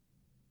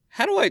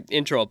How do I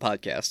intro a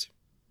podcast?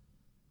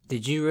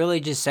 Did you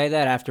really just say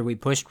that after we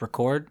pushed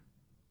record?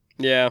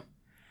 Yeah.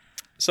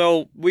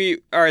 So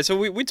we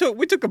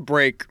took a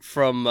break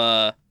from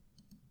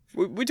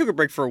we took a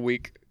break for a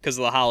week because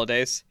of the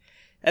holidays,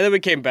 and then we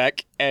came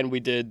back and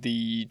we did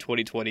the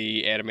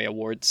 2020 Anime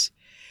Awards,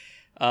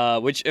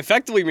 which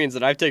effectively means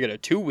that I've taken a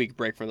 2-week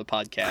break from the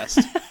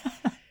podcast.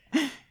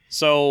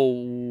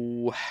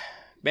 So,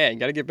 man,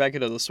 gotta get back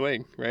into the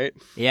swing, right?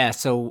 Yeah,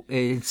 so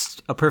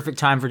it's a perfect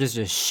time for just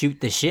a shoot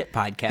the shit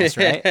podcast,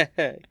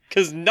 right?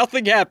 Because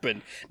nothing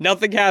happened.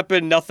 Nothing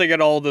happened. Nothing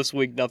at all this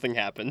week. Nothing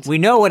happened. We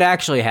know what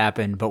actually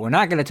happened, but we're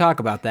not going to talk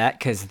about that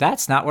because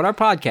that's not what our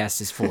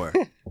podcast is for.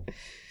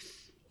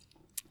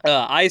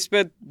 I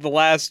spent the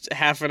last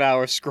half an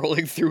hour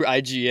scrolling through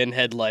IGN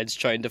headlines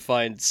trying to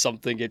find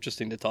something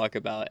interesting to talk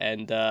about.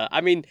 And,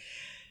 I mean,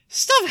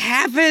 stuff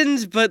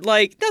happens, but,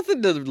 like,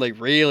 nothing to, like,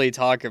 really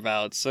talk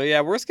about. So, yeah,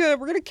 we're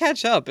gonna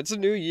catch up. It's a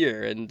new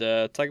year and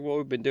talk about what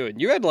we've been doing.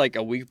 You had, like,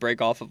 a week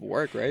break off of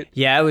work, right?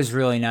 Yeah, it was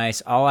really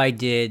nice. All I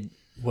did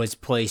was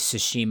play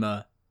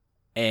Tsushima,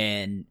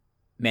 and,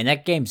 man,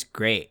 that game's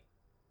great.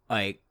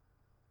 Like,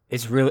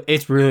 it's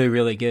really,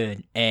 really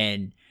good.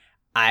 And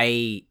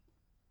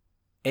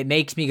it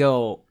makes me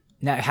go,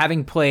 now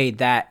having played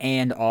that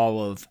and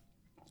all of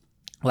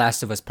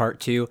Last of Us Part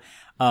 2,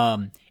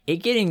 it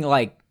getting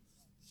like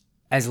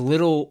as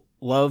little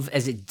love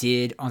as it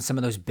did on some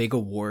of those big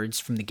awards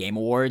from the Game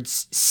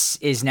Awards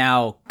is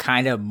now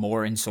kind of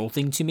more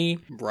insulting to me.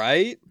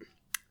 Right?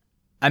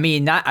 I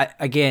mean,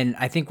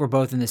 I think we're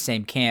both in the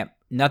same camp.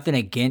 Nothing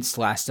against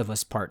Last of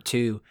Us Part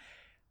 2.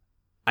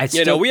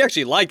 We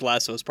actually liked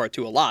Last of Us Part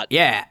 2 a lot.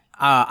 Yeah.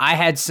 I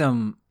had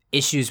some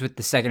issues with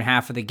the second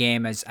half of the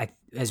game as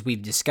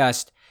we've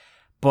discussed,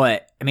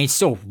 but I mean, it's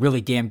still a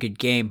really damn good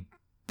game,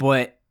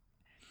 but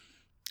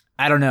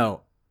I don't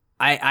know.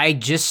 I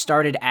just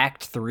started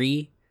Act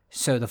 3,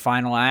 so the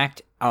final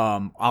act.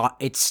 Who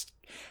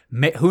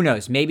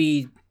knows?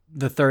 Maybe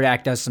the third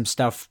act does some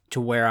stuff to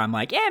where I'm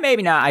like, yeah,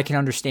 maybe not. I can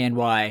understand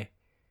why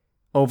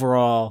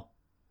overall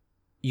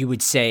you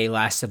would say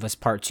Last of Us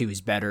Part 2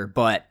 is better,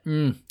 but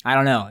I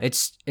don't know.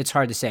 It's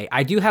hard to say.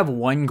 I do have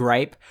one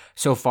gripe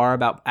so far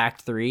about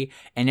Act 3,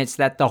 and it's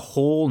that the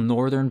whole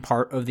northern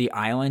part of the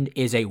island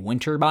is a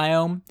winter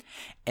biome,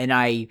 and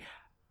I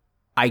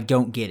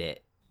don't get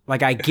it.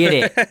 Like, I get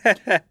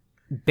it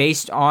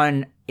based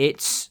on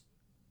its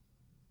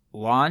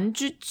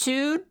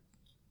longitude,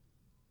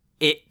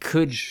 it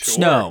could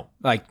snow.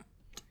 Like,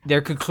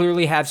 there could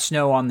clearly have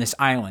snow on this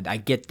island. I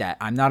get that.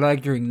 I'm not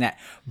arguing that.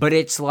 But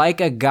it's like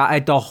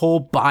the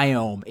whole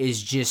biome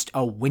is just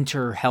a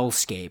winter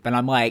hellscape. And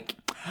I'm like,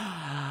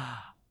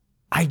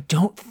 I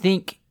don't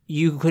think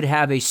you could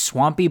have a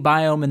swampy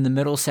biome in the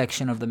middle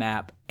section of the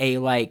map, a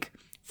like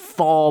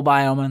fall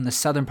biome in the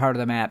southern part of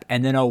the map,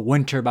 and then a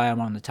winter biome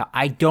on the top.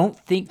 I don't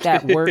think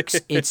that works.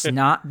 It's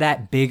not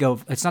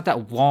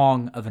that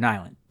long of an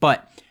island.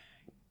 But,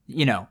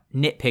 you know,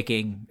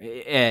 nitpicking,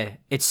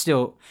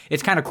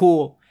 it's kind of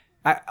cool.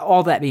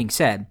 All that being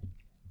said,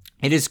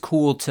 it is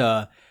cool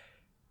to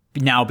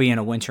now be in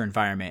a winter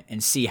environment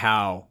and see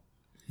how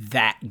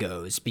that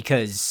goes,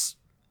 because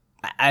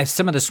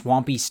some of the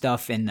swampy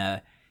stuff in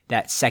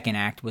that second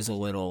act was a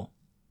little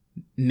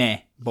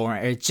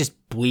boring. It's just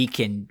bleak,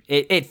 and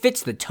it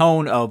fits the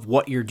tone of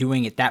what you're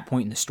doing at that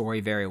point in the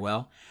story very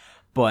well.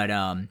 But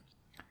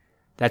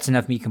that's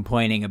enough me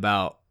complaining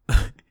about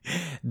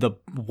the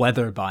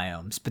weather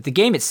biomes. But the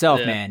game itself,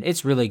 man,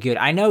 it's really good.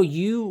 I know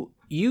you're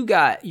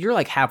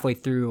like halfway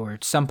through or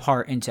some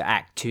part into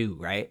Act 2,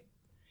 right?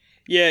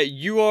 Yeah,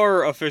 you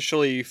are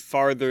officially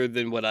farther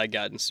than what I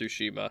got in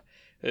Tsushima.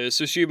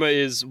 Tsushima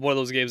is one of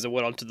those games that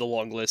went onto the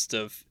long list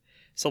of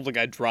something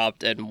I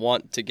dropped and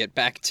want to get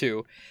back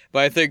to.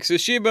 But I think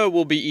Tsushima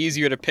will be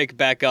easier to pick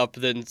back up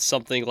than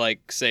something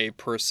like, say,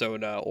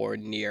 Persona or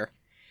Nier.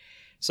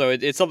 So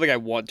it's something I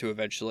want to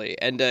eventually.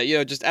 And,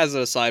 just as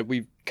an aside,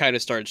 we've kind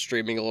of started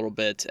streaming a little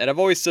bit. And I've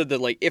always said that,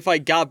 like, if I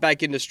got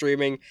back into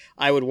streaming,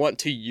 I would want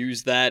to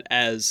use that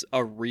as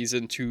a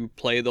reason to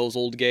play those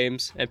old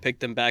games and pick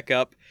them back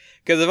up.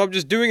 Because if I'm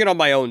just doing it on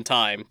my own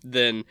time,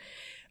 then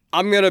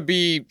I'm going to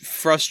be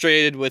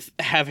frustrated with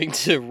having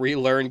to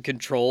relearn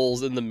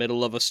controls in the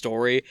middle of a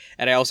story,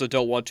 and I also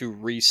don't want to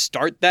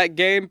restart that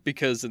game,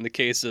 because in the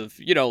case of,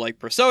 like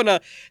Persona,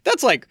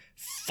 that's like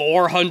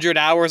 400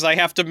 hours I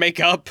have to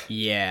make up.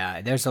 Yeah,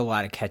 there's a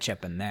lot of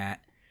catch-up in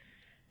that.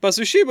 But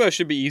Tsushima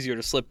should be easier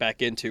to slip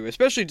back into,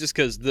 especially just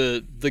because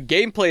the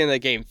gameplay in that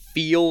game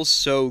feels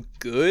so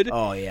good.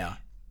 Oh, yeah.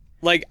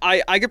 Like,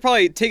 I could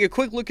probably take a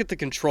quick look at the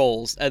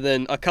controls, and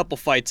then a couple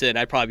fights in,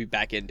 I'd probably be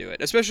back into it.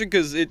 Especially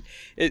because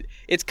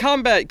its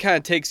combat kind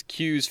of takes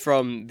cues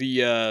from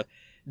the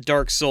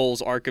Dark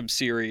Souls Arkham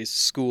series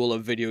school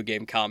of video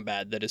game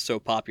combat that is so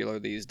popular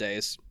these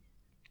days.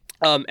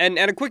 And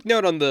a quick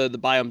note on the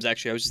biomes,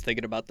 actually, I was just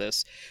thinking about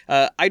this.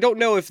 I don't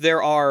know if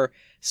there are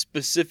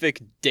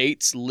specific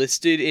dates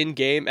listed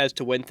in-game as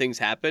to when things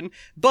happen,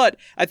 but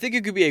I think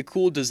it could be a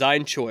cool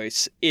design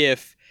choice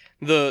if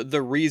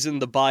the reason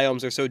the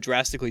biomes are so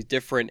drastically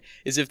different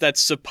is if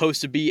that's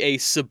supposed to be a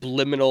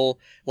subliminal,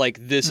 like,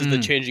 this is the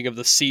changing of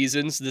the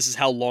seasons, this is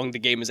how long the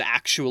game is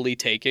actually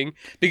taking,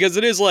 because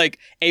it is like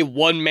a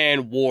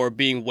one-man war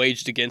being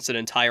waged against an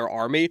entire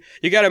army.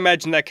 You gotta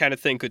imagine that kind of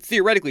thing could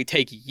theoretically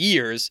take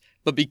years,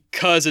 but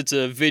because it's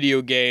a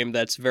video game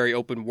that's very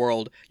open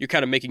world, you're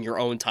kind of making your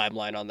own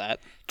timeline on that.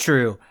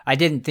 True. I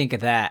didn't think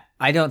of that.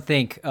 I don't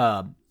think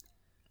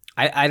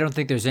I don't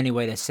think there's any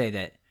way to say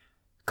that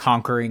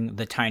conquering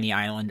the tiny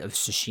island of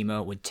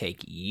Tsushima would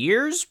take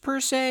years per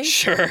se.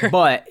 Sure.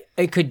 But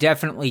it could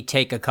definitely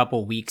take a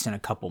couple weeks and a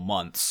couple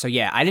months. So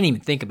yeah, I didn't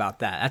even think about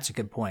that. That's a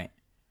good point.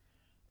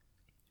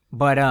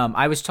 But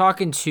I was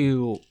talking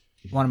to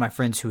one of my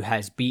friends who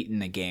has beaten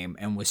the game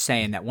and was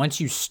saying that once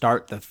you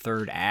start the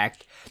third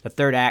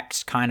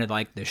act's kind of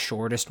like the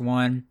shortest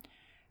one.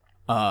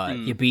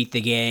 You beat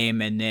the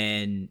game and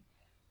then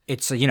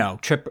it's a,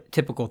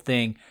 typical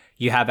thing.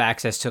 You have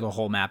access to the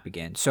whole map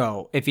again.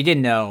 So if you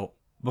didn't know,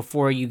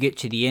 before you get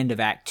to the end of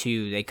Act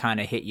 2, they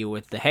kind of hit you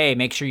with the, hey,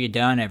 make sure you've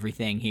done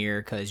everything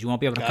here because you won't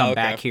be able to come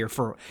back here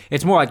for...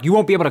 It's more like you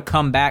won't be able to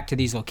come back to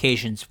these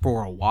locations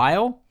for a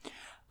while.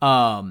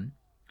 Not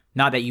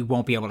that you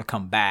won't be able to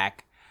come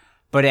back,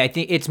 but I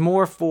think it's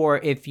more for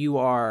if you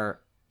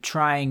are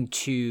trying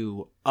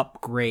to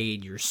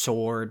upgrade your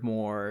sword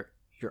more,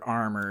 your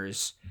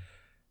armors,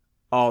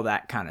 all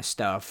that kind of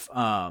stuff.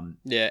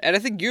 Yeah, and I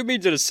think you and me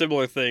did a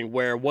similar thing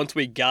where once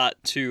we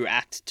got to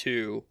Act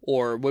 2,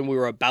 or when we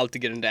were about to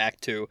get into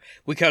Act 2,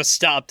 we kind of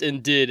stopped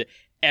and did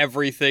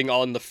everything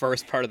on the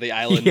first part of the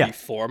island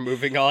before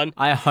moving on.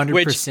 I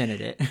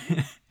 100%ed it.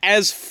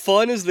 As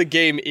fun as the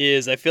game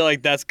is, I feel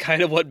like that's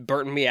kind of what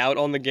burnt me out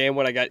on the game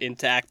when I got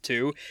into Act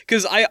 2.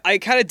 Because I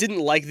kind of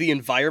didn't like the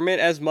environment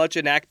as much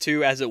in Act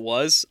 2 as it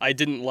was. I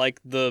didn't like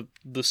the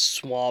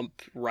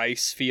swamp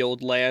rice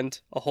field land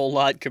a whole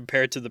lot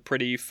compared to the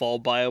pretty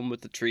fall biome with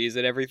the trees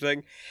and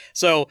everything.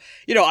 So,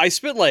 I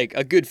spent like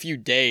a good few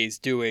days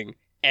doing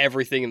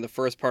everything in the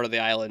first part of the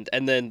island,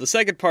 and then the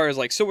second part is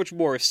like so much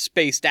more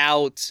spaced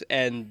out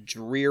and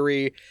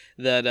dreary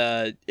that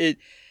I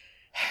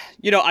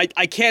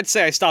can't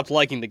say I stopped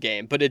liking the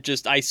game, but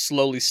I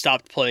slowly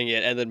stopped playing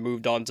it and then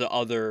moved on to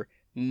other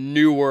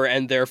newer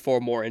and therefore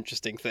more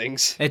interesting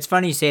things. It's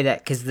funny you say that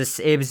because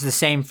it was the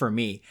same for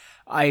me.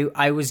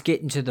 I was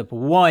getting to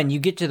you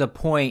get to the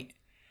point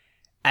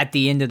at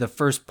the end of the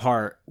first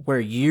part where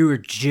you're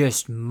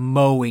just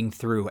mowing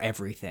through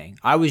everything.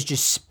 I was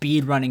just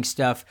speed running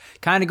stuff,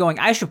 kind of going,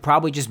 I should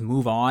probably just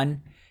move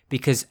on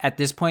because at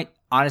this point,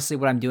 honestly,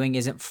 what I'm doing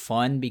isn't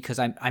fun because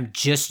I'm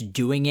just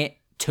doing it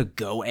to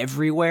go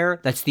everywhere.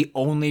 That's the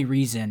only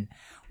reason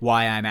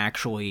why I'm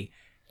actually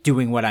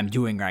doing what I'm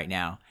doing right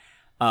now.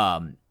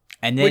 And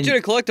then, which in a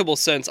collectible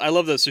sense, I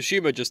love that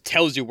Tsushima just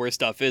tells you where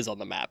stuff is on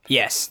the map.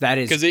 Yes, that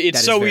is because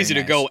it's so easy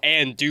nice to go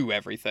and do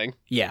everything.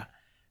 Yeah.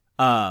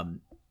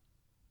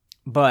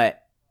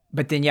 But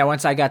then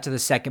once I got to the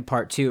second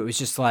part too, it was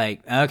just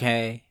like,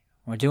 okay,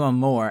 we're doing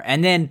more.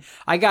 And then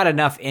I got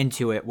enough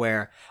into it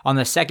where on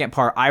the second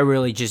part, I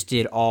really just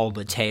did all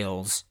the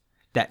tales,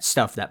 that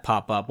stuff that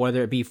pop up,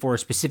 whether it be for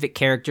specific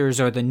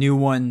characters or the new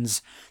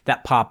ones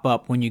that pop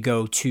up when you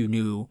go to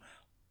new,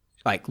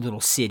 like,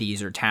 little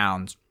cities or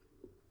towns.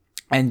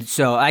 And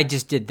so I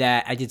just did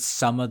that. I did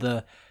some of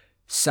the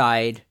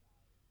side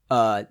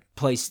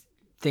place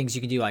things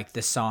you can do, like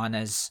the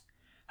saunas.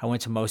 I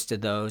went to most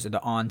of those, or the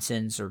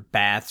onsens or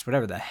baths,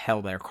 whatever the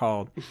hell they're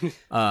called.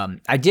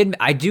 I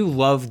do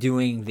love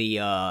doing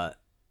the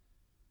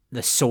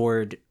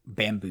sword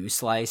bamboo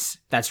slice.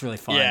 That's really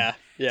fun. Yeah.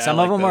 Some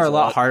of them are a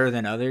lot harder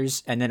than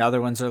others, and then other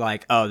ones are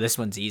like, oh, this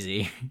one's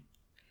easy.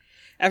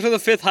 After the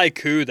fifth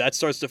haiku, that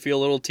starts to feel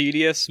a little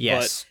tedious.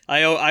 Yes. But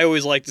I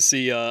always like to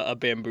see a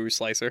bamboo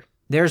slicer.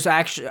 There's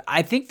actually,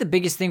 I think the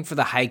biggest thing for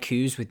the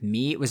haikus with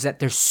me was that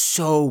there's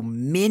so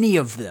many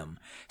of them.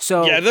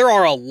 So yeah, there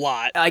are a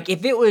lot. Like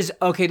if it was,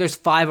 okay, there's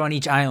 5 on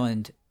each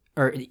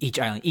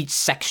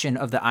section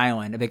of the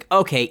island. I'm like,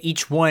 okay,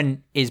 each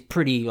one is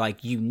pretty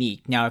like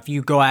unique. Now, if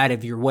you go out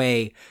of your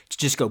way to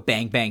just go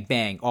bang, bang,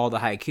 bang, all the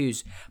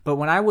haikus. But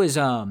when I was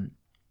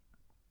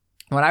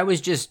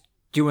just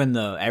doing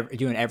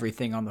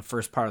everything on the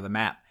first part of the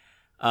map,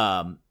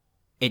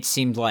 it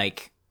seemed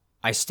like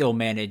I still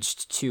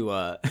managed to,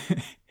 I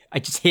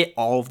just hit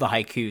all of the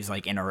haikus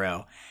like in a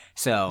row.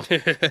 So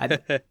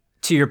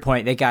to your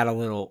point, they got a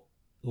little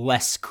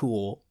less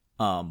cool.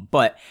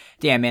 But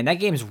damn, man, that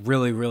game's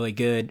really, really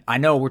good. I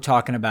know we're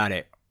talking about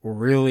it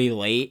really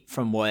late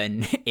from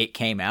when it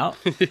came out,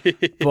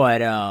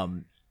 but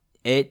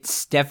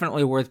it's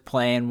definitely worth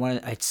playing.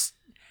 The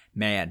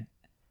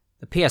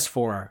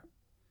PS4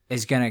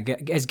 has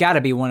got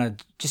to be go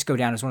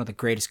down as one of the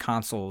greatest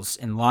consoles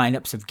in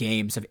lineups of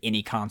games of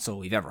any console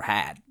we've ever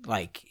had.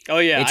 Like, oh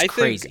yeah, it's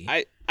crazy.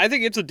 I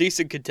think it's a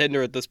decent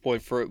contender at this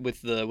point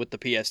with the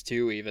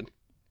PS2 even.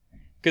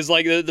 Because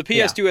like the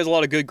PS2 has a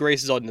lot of good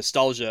graces on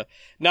nostalgia.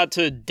 Not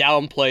to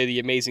downplay the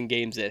amazing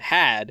games it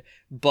had,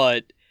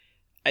 but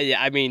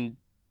I mean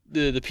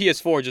the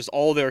PS4, just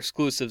all their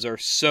exclusives are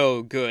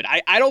so good.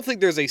 I don't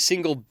think there's a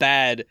single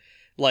bad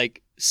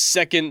like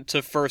second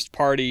to first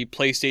party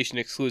PlayStation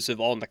exclusive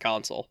on the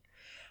console.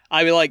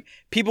 I mean, like,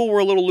 people were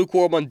a little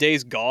lukewarm on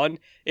Days Gone.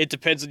 It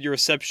depends on your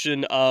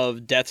reception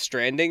of Death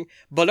Stranding.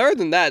 But other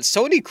than that,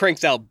 Sony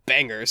cranks out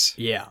bangers.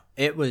 Yeah,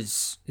 it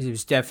was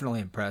definitely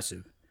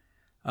impressive.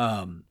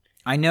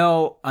 I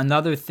know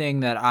another thing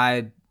that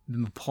I've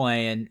been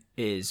playing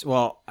is,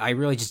 well, I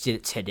really just did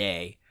it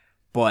today,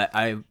 but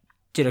I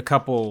did a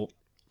couple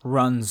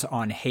runs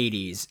on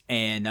Hades,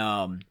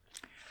 and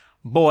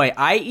boy,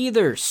 I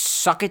either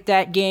suck at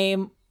that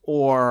game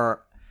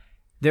or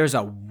there's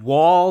a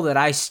wall that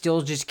I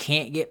still just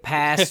can't get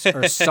past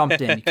or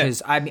something,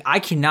 because I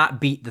cannot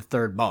beat the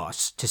third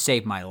boss to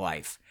save my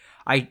life.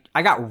 I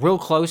got real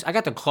close. I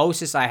got the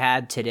closest I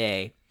had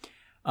today.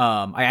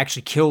 I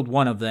actually killed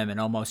one of them and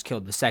almost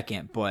killed the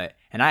second,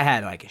 and I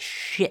had like a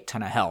shit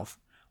ton of health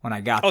when I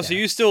got there.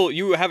 Oh, so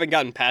you haven't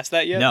gotten past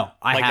that yet? No,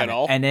 I haven't. At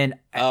all? And then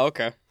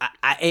okay.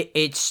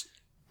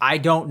 I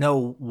don't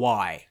know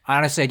why.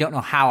 Honestly, I don't know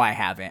how I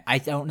haven't. I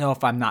don't know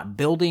if I'm not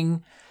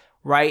building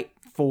right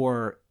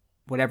for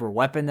whatever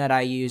weapon that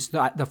I use.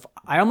 I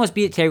almost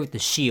beat it today with the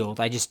shield.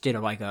 I just did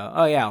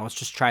let's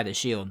just try the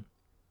shield.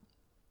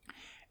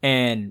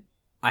 And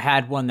I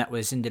had one that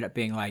ended up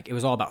being like, it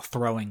was all about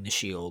throwing the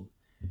shield.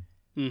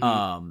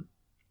 Mm-hmm.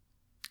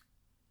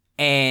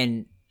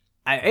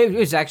 It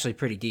was actually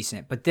pretty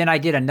decent. But then I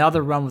did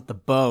another run with the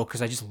bow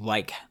because I just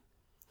like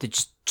the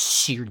just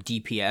sheer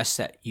DPS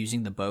that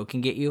using the bow can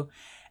get you.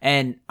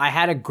 And I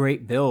had a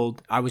great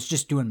build. I was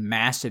just doing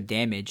massive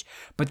damage.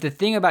 But the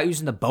thing about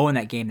using the bow in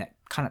that game that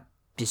kind of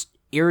just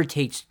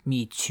irritates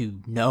me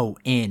to no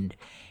end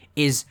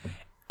is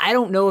I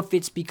don't know if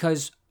it's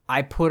because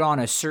I put on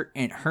a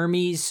certain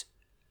Hermes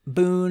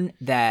boon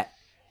that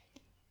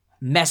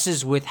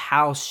messes with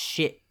how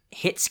shit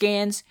hit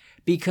scans,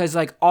 because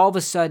like all of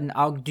a sudden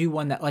I'll do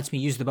one that lets me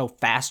use the bow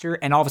faster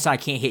and all of a sudden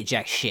I can't hit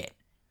jack shit.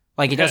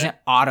 Like it doesn't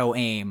auto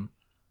aim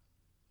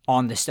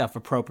on the stuff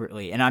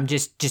appropriately, and I'm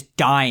just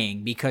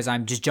dying because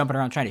I'm just jumping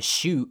around trying to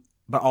shoot,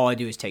 but all I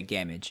do is take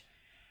damage.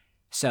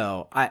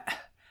 So I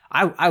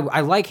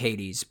like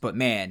Hades, but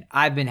man,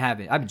 I've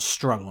been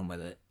struggling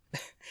with it.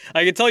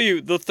 I can tell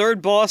you the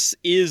third boss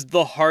is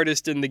the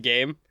hardest in the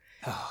game.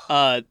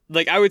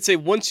 Like I would say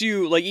once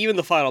you, like even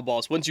the final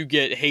boss, once you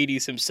get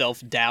Hades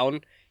himself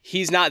down,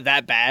 he's not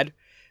that bad.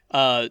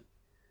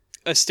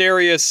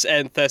 Asterius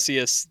and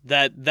Theseus,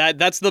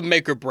 that's the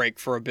make or break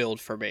for a build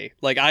for me.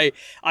 Like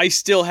I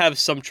still have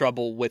some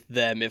trouble with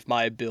them if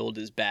my build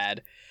is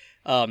bad.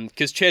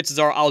 Because chances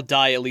are I'll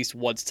die at least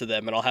once to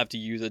them and I'll have to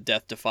use a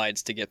Death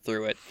Defiance to get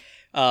through it.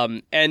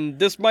 And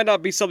this might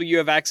not be something you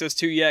have access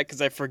to yet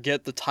because I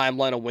forget the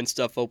timeline of when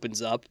stuff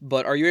opens up,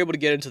 but are you able to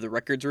get into the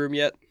records room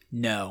yet?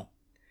 No.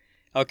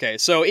 Okay,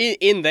 so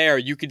in there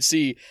you can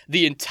see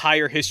the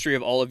entire history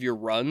of all of your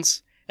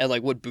runs and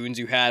like what boons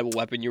you had, what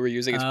weapon you were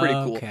using. It's pretty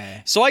cool.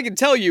 So I can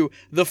tell you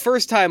the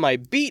first time I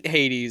beat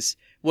Hades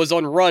was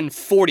on run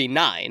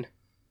 49.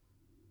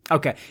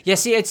 Okay. Yeah,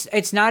 see,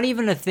 it's not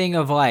even a thing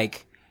of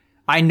like,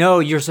 I know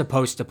you're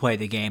supposed to play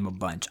the game a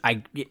bunch.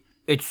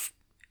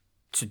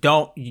 So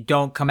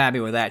don't come at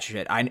me with that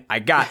shit. I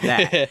got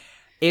that.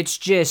 It's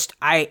just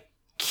I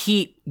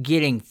keep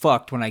getting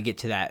fucked when I get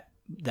to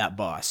that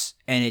boss,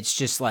 and it's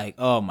just like,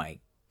 oh my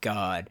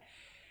god.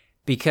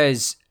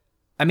 Because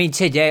I mean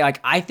today,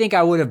 like I think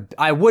I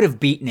would have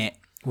beaten it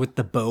with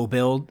the bow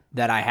build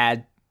that I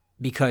had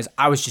because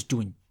I was just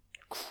doing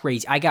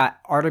crazy. I got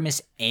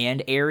Artemis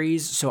and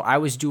Ares, so I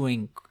was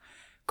doing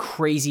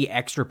crazy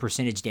extra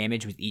percentage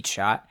damage with each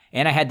shot,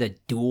 and I had the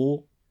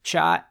dual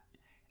shot.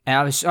 And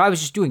I was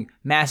just doing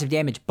massive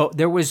damage, but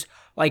there was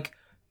like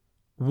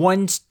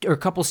one or a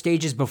couple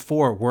stages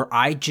before where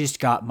I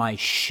just got my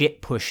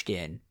shit pushed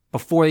in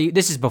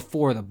this is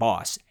before the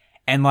boss,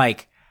 and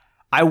like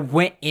I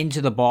went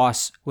into the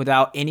boss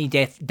without any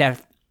death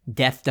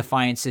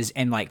defiances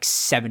and like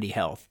 70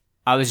 health.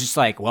 I was just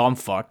like, well, I'm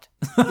fucked.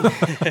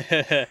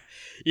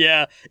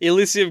 Yeah,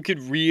 Elysium could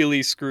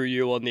really screw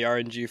you on the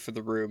RNG for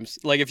the rooms.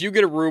 Like, if you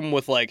get a room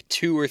with, like,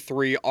 2 or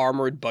 3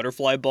 armored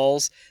butterfly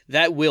balls,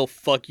 that will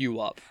fuck you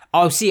up.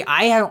 Oh, see,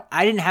 I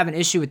didn't have an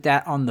issue with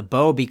that on the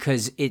bow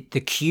because the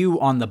Q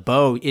on the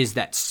bow is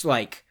that,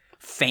 like,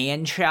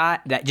 fan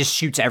shot that just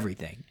shoots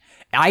everything.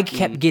 I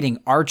kept getting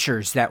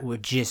archers that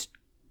would just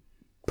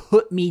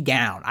put me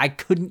down. I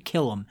couldn't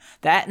kill them.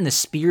 That and the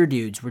spear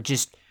dudes were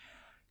just...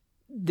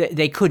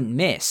 They couldn't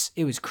miss.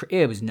 It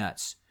was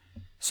nuts.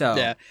 So...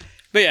 Yeah.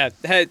 But yeah,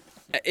 at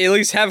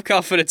least have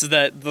confidence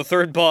that the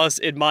third boss,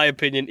 in my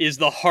opinion, is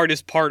the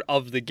hardest part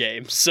of the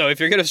game. So if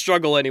you're going to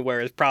struggle anywhere,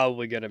 it's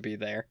probably going to be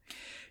there.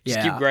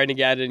 Just keep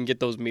grinding at it and get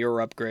those mirror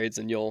upgrades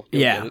and you'll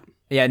get it.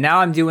 Yeah, now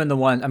I'm doing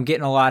I'm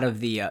getting a lot of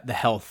the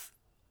health,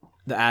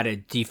 the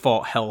added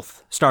default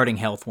health, starting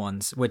health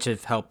ones, which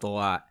have helped a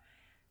lot.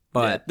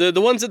 But yeah, the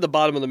ones at the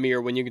bottom of the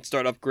mirror, when you can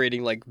start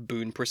upgrading like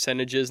boon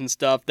percentages and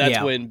stuff,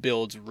 that's when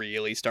builds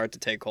really start to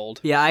take hold.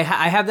 Yeah, I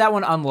have that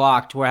one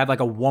unlocked where I have like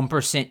a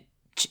 1%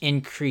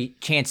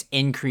 chance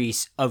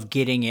increase of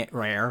getting it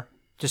rare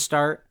to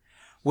start,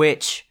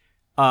 which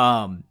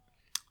I'm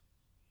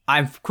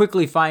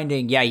quickly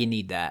finding you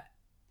need that.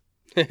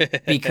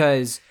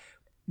 because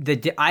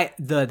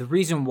the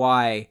reason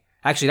why.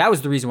 Actually, that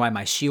was the reason why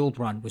my shield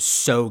run was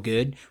so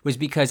good, was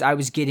because I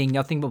was getting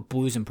nothing but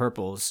blues and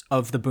purples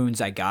of the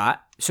boons I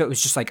got. So it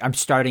was just like, I'm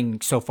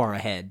starting so far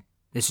ahead.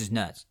 This is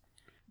nuts.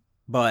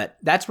 But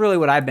that's really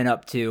what I've been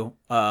up to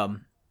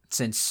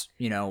since,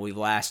 we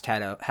last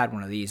had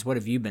one of these. What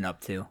have you been up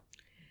to?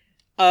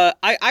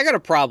 I got a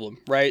problem,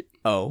 right?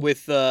 Oh.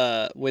 With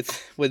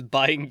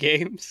buying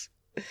games.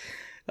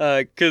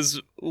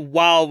 Because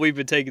while we've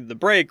been taking the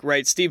break,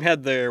 right, Steam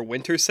had their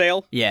winter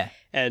sale. Yeah.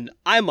 And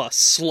I'm a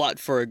slut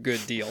for a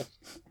good deal.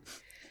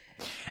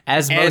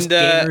 As most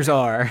gamers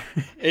are.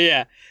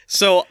 Yeah.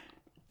 So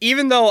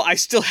even though I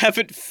still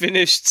haven't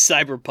finished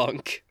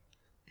Cyberpunk,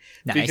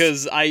 nice.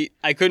 Because I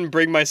couldn't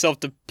bring myself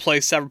to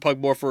play Cyberpunk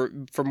more for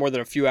more than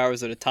a few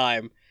hours at a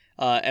time,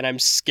 and I'm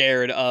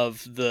scared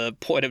of the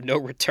point of no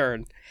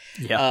return.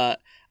 Yeah.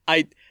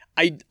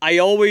 I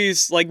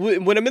always, like,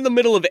 when I'm in the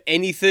middle of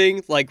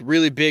anything, like,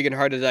 really big and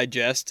hard to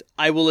digest,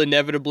 I will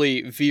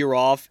inevitably veer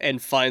off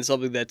and find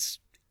something that's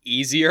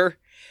easier.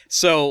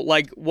 So,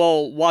 like,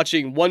 while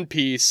watching One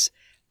Piece,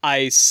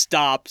 I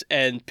stopped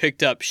and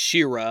picked up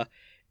She-Ra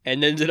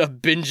and ended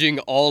up binging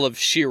all of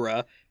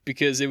She-Ra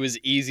because it was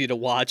easy to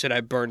watch and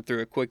I burned through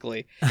it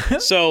quickly.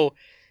 So,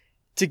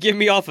 to get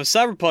me off of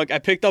Cyberpunk, I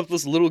picked up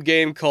this little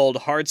game called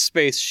Hard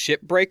Space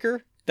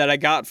Shipbreaker that I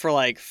got for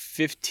like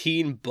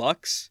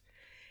 $15.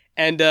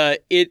 And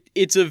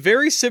it's a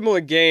very similar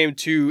game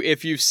to,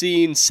 if you've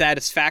seen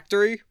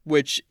Satisfactory,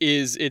 which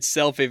is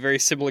itself a very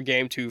similar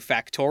game to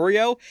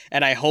Factorio,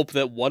 and I hope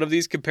that one of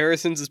these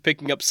comparisons is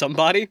picking up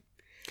somebody.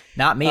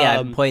 Not me, I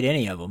haven't played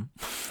any of them.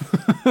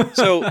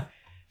 So,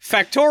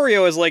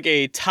 Factorio is like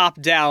a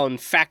top-down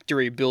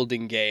factory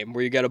building game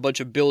where you got a bunch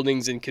of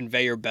buildings and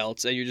conveyor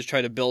belts, and you're just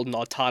trying to build an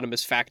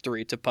autonomous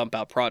factory to pump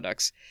out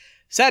products.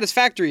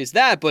 Satisfactory is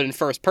that, but in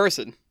first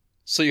person.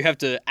 So you have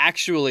to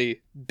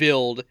actually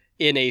build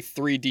in a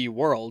 3D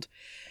world.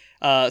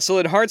 So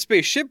in Hard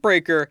Space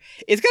Shipbreaker,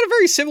 it's got a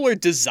very similar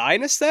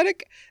design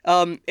aesthetic,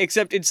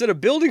 except instead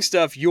of building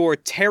stuff, you're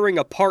tearing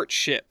apart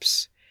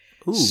ships.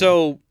 Ooh.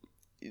 So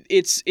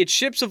it's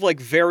ships of like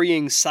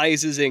varying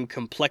sizes and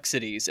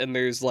complexities, and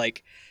there's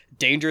like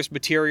dangerous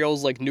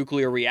materials like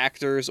nuclear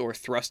reactors or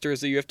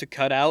thrusters that you have to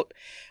cut out.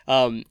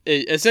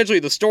 Essentially,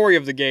 the story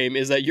of the game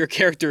is that your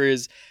character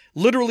is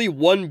literally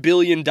 $1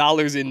 billion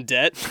in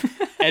debt,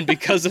 and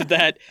because of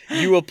that,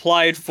 you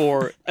applied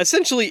for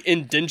essentially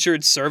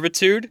indentured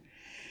servitude,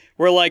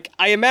 where, like,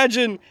 I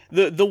imagine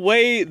the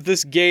way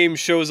this game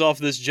shows off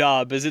this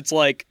job is it's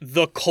like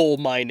the coal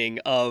mining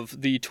of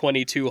the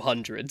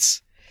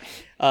 2200s,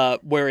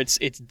 where it's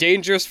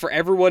dangerous for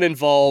everyone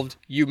involved,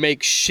 you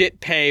make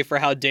shit pay for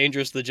how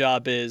dangerous the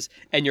job is,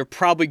 and you're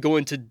probably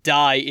going to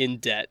die in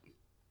debt.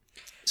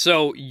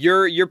 So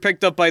you're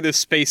picked up by this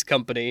space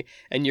company,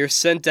 and you're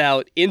sent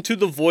out into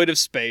the void of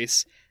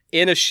space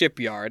in a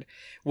shipyard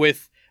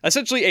with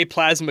essentially a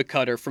plasma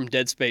cutter from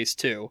Dead Space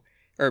 2,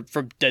 or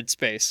from Dead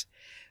Space.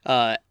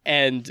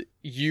 And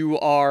you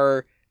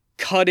are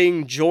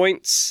cutting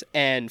joints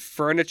and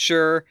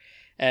furniture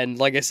and,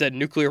 like I said,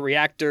 nuclear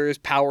reactors,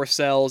 power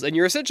cells, and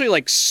you're essentially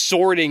like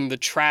sorting the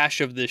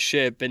trash of the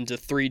ship into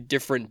 3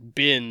 different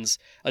bins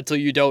until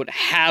you don't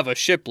have a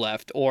ship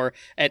left, or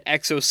an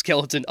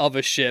exoskeleton of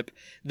a ship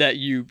that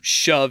you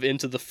shove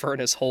into the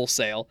furnace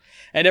wholesale.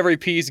 And every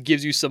piece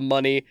gives you some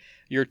money.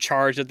 You're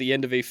charged at the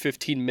end of a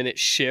 15-minute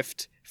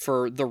shift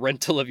for the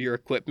rental of your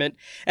equipment.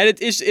 And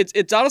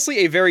it's honestly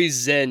a very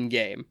zen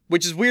game,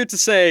 which is weird to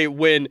say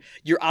when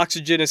your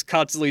oxygen is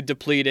constantly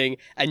depleting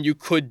and you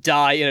could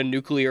die in a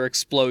nuclear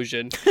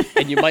explosion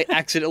and you might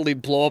accidentally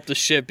blow up the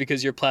ship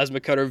because your plasma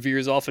cutter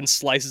veers off and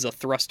slices a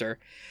thruster.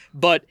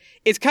 But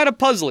it's kind of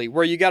puzzly,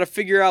 where you got to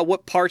figure out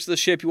what parts of the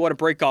ship you want to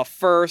break off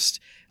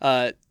first,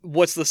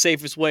 what's the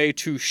safest way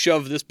to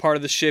shove this part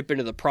of the ship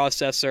into the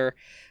processor.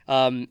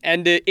 And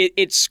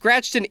it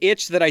scratched an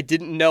itch that I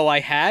didn't know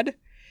I had,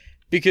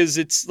 because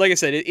it's, like I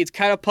said, it's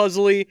kind of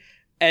puzzly,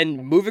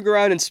 and moving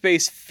around in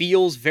space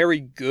feels very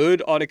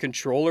good on a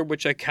controller,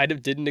 which I kind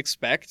of didn't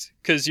expect,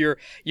 because you're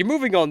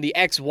moving on the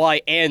X,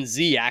 Y, and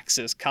Z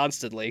axis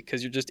constantly,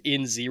 because you're just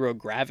in zero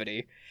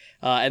gravity.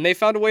 And they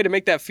found a way to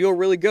make that feel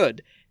really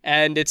good.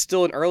 And it's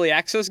still an early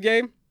access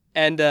game.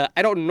 And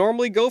I don't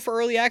normally go for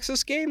early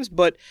access games,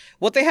 but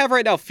what they have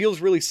right now feels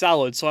really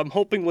solid, so I'm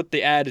hoping what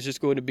they add is just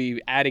going to be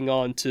adding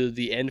on to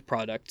the end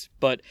product.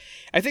 But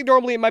I think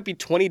normally it might be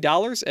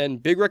 $20,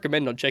 and big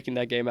recommend on checking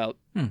that game out.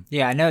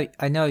 Yeah,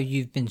 I know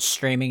you've been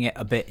streaming it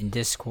a bit in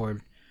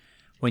Discord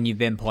when you've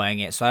been playing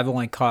it, so I've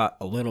only caught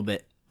a little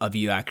bit of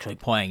you actually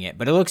playing it,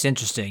 but it looks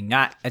interesting.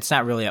 It's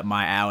not really up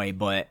my alley,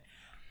 but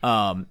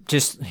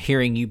just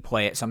hearing you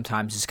play it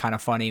sometimes is kind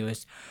of funny.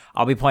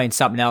 I'll be playing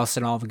something else,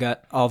 and all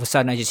of a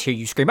sudden I just hear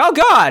you scream, "Oh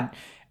God!"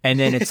 And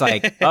then it's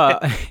like,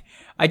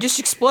 I I just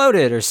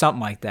exploded or something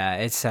like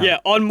that. It's Yeah,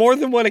 on more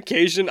than one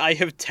occasion, I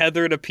have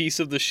tethered a piece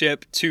of the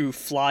ship to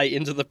fly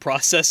into the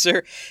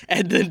processor,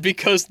 and then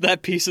because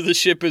that piece of the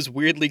ship is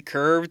weirdly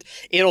curved,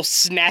 it'll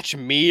snatch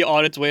me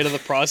on its way to the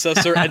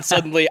processor, and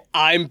suddenly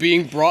I'm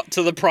being brought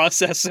to the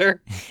processor,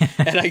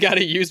 and I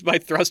gotta use my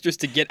thrusters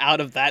to get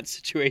out of that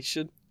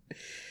situation.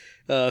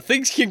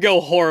 Things can go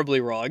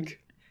horribly wrong,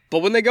 but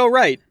when they go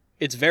right,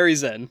 it's very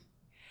zen.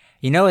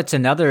 You know, it's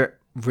another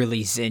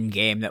really zen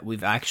game that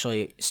we've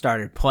actually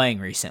started playing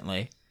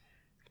recently.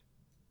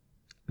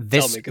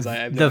 Tell me, because I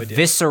have no idea.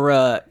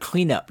 Viscera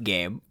cleanup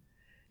game.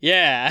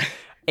 Yeah.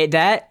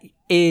 That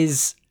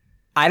is...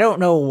 I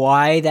don't know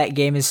why that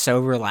game is so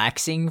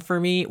relaxing for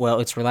me. Well,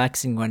 it's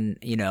relaxing when,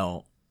 you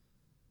know,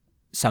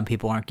 some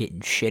people aren't getting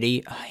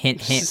shitty. Hint,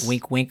 hint,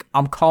 wink, wink.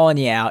 I'm calling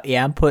you out.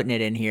 Yeah, I'm putting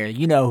it in here.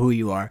 You know who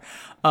you are.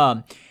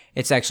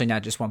 It's actually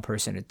not just one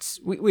person.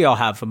 It's we all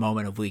have a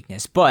moment of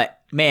weakness.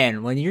 But,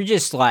 man, when you're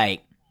just,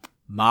 like,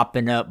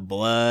 mopping up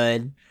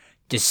blood,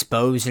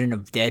 disposing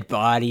of dead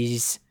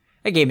bodies,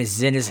 that game is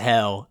zen as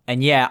hell.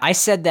 And, yeah, I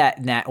said that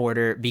in that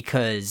order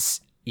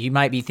because you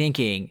might be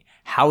thinking,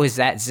 how is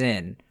that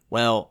zen?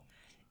 Well,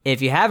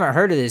 if you haven't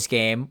heard of this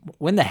game,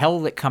 when the hell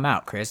did it come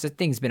out, Chris? That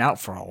thing's been out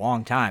for a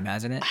long time,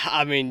 hasn't it?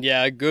 I mean,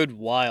 yeah, a good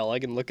while. I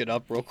can look it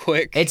up real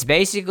quick. It's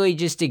basically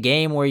just a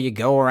game where you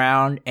go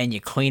around and you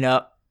clean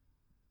up,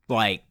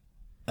 like,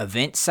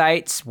 event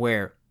sites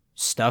where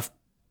stuff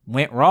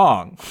went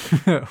wrong,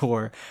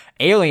 or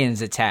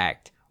aliens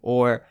attacked,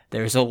 or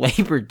there's a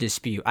labor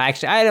dispute.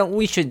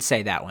 We shouldn't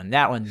say that one.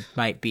 That one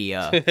might be,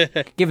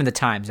 given the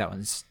times, that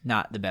one's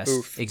not the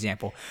best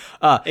example.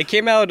 It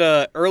came out,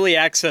 early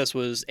access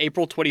was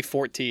April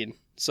 2014.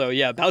 So,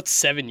 yeah, about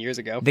 7 years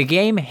ago. The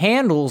game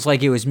handles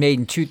like it was made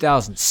in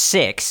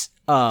 2006.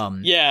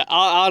 Yeah,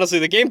 honestly,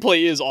 the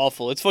gameplay is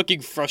awful. It's fucking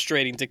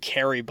frustrating to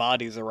carry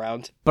bodies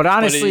around. But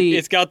honestly...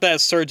 it's got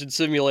that Surgeon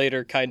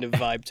Simulator kind of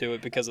vibe to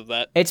it because of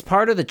that. It's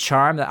part of the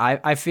charm that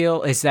I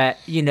feel is that,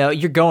 you know,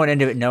 you're going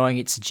into it knowing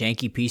it's a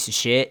janky piece of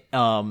shit,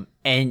 and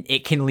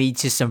it can lead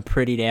to some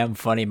pretty damn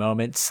funny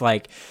moments.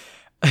 Like,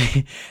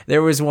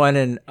 there was one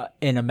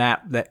in a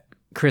map that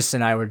Chris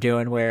and I were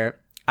doing where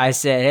I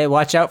said, hey,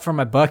 watch out for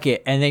my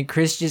bucket, and then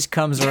Chris just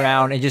comes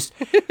around and just...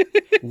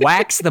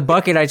 whacks the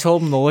bucket I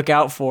told him to look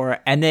out for,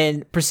 and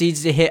then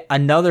proceeds to hit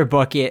another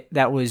bucket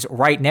that was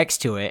right next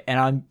to it,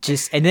 and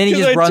then he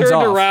just runs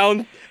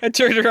off. I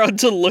turned around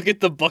to look at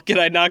the bucket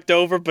I knocked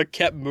over, but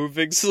kept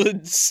moving, so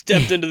then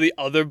stepped into the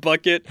other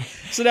bucket.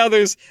 So now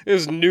there's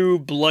new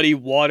bloody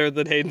water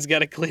that Hayden's got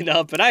to clean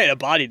up, and I had a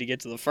body to get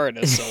to the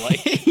furnace, so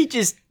like... He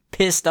just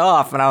pissed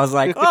off, and I was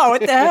like, oh,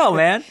 what the hell,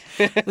 man?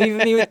 Leaving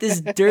me with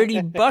this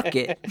dirty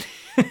bucket.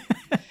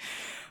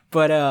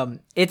 But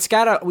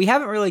we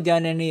haven't really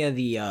done any of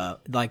the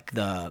like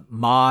the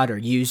mod or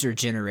user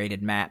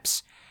generated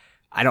maps.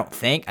 I don't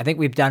think. I think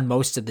we've done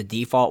most of the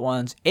default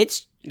ones.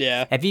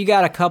 If you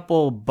got a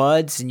couple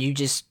buds and you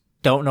just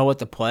don't know what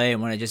to play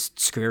and want to just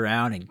screw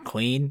around and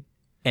clean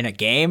in a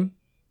game,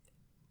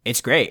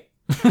 it's great.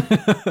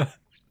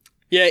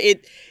 Yeah,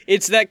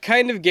 it's that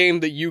kind of game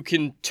that you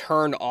can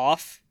turn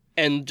off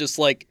and just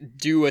like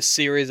do a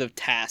series of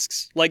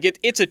tasks. Like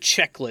it's a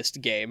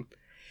checklist game.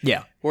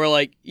 Yeah. Where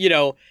like, you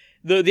know,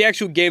 the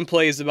actual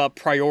gameplay is about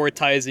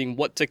prioritizing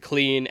what to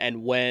clean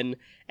and when,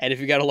 and if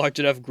you got a large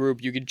enough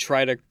group, you can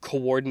try to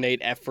coordinate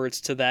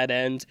efforts to that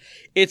end.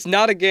 It's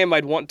not a game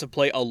I'd want to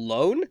play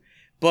alone,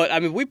 but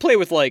I mean, we play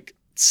with like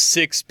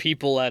 6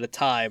 people at a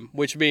time,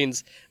 which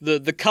means the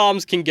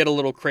comms can get a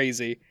little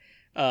crazy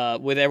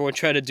with everyone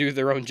trying to do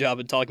their own job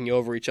and talking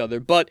over each other.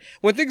 But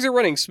when things are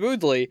running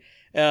smoothly,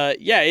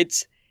 yeah,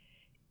 it's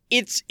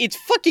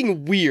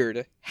fucking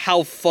weird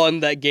how fun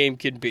that game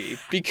can be,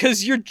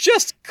 because you're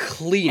just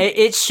cleaning.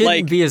 It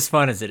shouldn't be as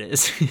fun as it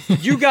is.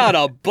 You got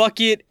a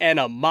bucket and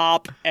a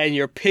mop, and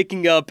you're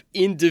picking up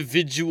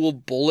individual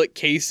bullet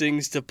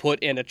casings to put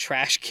in a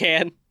trash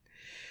can.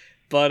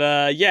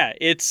 But yeah,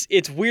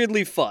 it's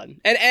weirdly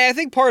fun. And I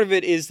think part of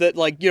it is that,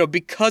 like, you know,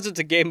 because it's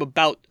a game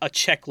about a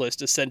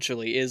checklist,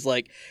 essentially, is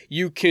like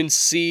you can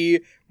see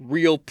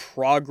real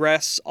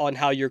progress on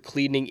how you're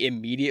cleaning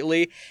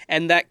immediately,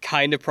 and that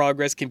kind of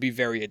progress can be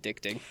very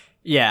addicting.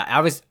 Yeah,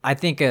 I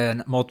think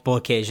on multiple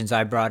occasions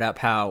I brought up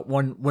how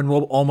when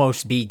we'll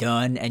almost be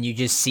done and you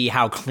just see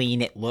how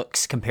clean it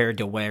looks compared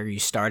to where you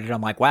started, I'm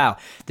like, wow,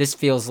 this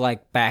feels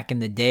like back in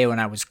the day when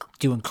I was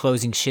doing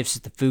closing shifts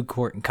at the food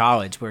court in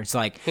college, where it's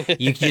like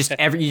you just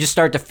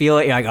start to feel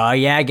it. You're like, oh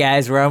yeah,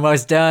 guys, we're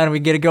almost done. We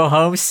get to go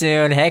home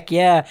soon. Heck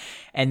yeah.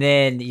 And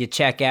then you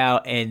check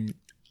out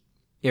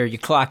or you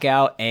clock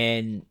out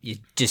and you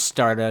just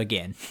start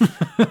again.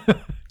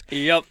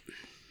 Yep.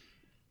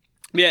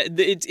 Yeah,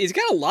 it's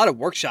got a lot of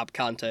workshop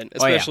content,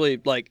 especially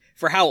like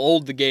for how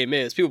old the game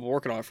is. People have been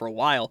working on it for a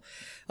while,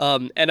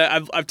 and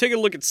I've taken a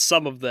look at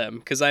some of them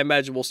because I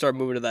imagine we'll start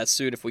moving to that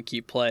soon if we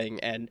keep playing.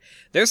 And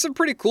there's some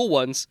pretty cool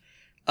ones.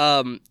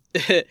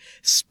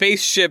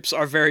 Spaceships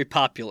are very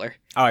popular.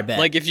 Oh, I bet.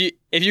 Like if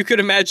if you could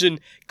imagine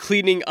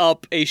cleaning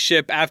up a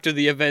ship after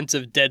the events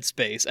of Dead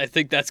Space, I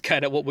think that's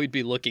kind of what we'd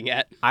be looking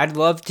at. I'd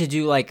love to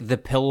do like the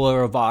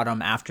Pillar of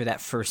Autumn after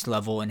that first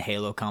level in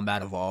Halo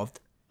Combat Evolved.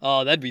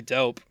 Oh, that'd be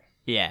dope.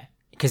 Yeah,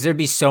 because there'd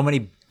be so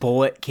many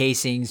bullet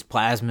casings,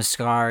 plasma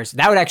scars.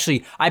 That would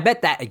actually, I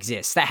bet that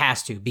exists. That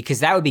has to, because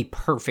that would be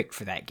perfect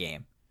for that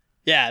game.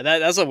 Yeah,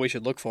 that's what we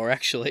should look for,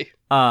 actually.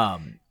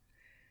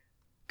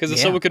 Because if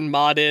someone could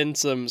mod in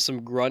some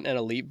grunt and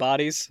elite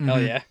bodies,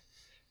 hell yeah.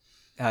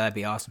 That'd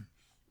be awesome.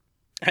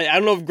 I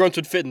don't know if grunts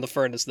would fit in the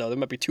furnace, though. They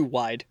might be too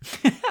wide.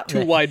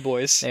 Too wide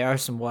boys. They are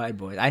some wide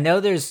boys. I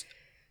know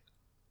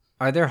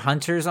are there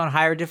hunters on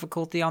higher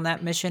difficulty on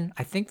that mission?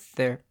 I think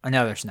no,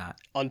 there's not.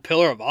 On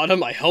Pillar of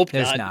Autumn? I hope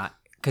there's not.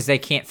 Because they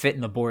can't fit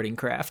in the boarding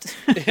craft.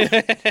 Yeah,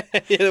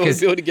 they won't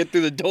be able to get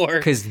through the door.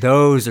 Because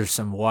those are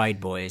some wide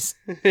boys.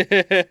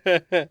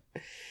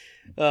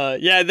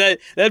 Yeah,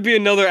 that'd be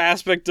another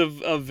aspect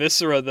of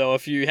Viscera, though,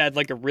 if you had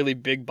like a really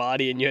big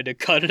body and you had to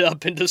cut it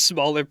up into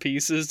smaller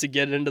pieces to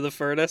get it into the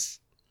furnace.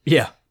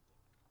 Yeah.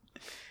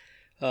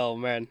 Oh,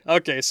 man.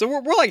 Okay, so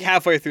we're like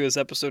halfway through this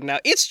episode now.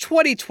 It's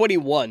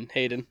 2021,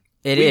 Hayden.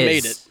 We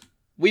made it.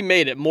 We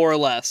made it, more or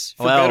less,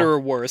 for better or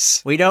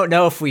worse. We don't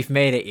know if we've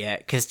made it yet,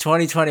 because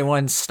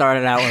 2021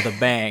 started out with a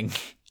bang.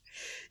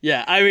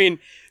 Yeah, I mean,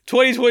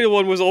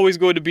 2021 was always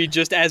going to be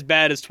just as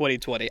bad as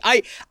 2020.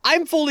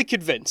 I'm fully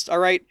convinced, all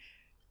right?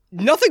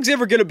 Nothing's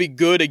ever going to be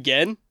good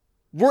again.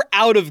 We're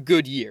out of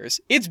good years.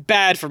 It's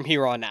bad from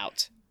here on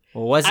out.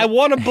 I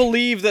want to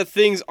believe that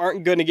things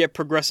aren't going to get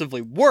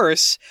progressively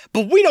worse,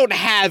 but we don't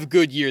have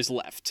good years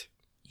left.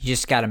 You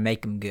just got to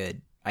make them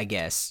good, I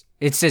guess.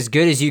 It's as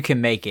good as you can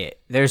make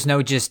it. There's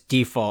no just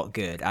default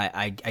good.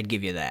 I'd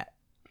give you that.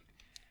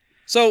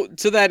 So,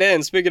 to that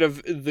end, speaking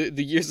of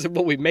the years of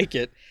what we make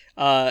it,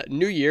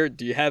 New Year,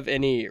 do you have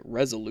any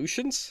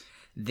resolutions?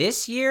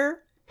 This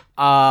year?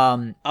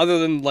 Other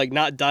than, like,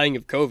 not dying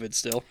of COVID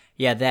still.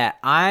 Yeah, that.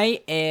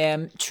 I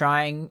am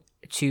trying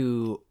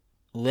to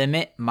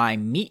limit my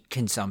meat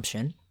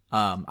consumption.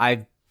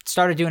 I've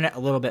started doing it a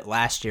little bit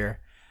last year,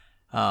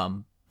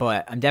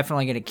 but I'm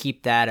definitely going to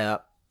keep that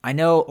up. I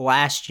know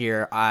last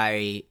year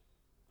I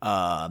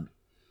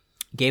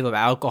gave up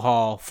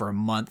alcohol for a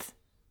month.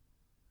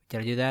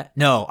 Did I do that?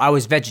 No, I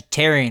was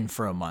vegetarian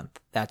for a month.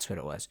 That's what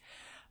it was.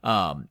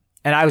 And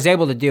I was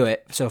able to do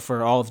it. So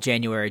for all of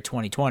January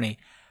 2020,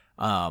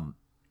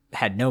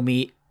 had no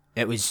meat.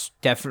 It was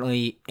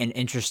definitely an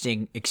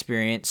interesting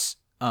experience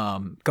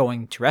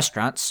going to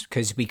restaurants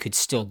because we could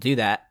still do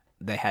that.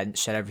 They hadn't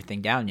shut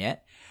everything down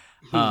yet.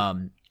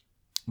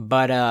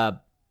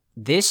 But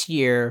this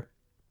year,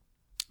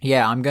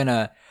 yeah, I'm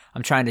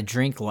trying to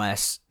drink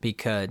less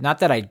because, not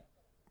that I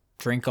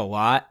drink a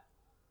lot,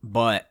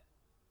 but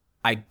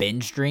I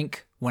binge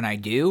drink when I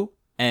do.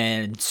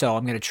 And so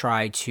I'm going to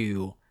try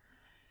to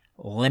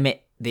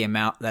limit the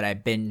amount that I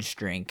binge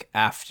drink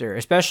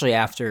especially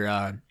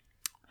after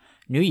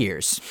New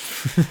Year's.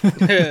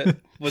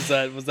 Was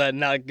that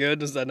not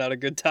good? Was that not a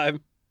good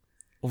time?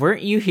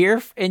 Weren't you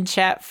here in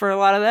chat for a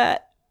lot of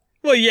that?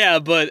 Well, yeah,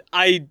 but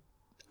I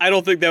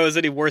don't think that was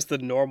any worse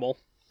than normal.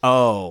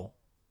 Oh.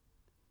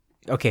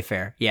 Okay,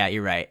 fair. Yeah,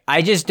 you're right.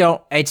 I just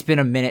don't. It's been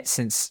a minute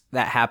since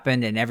that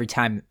happened, and every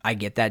time I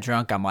get that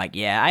drunk, I'm like,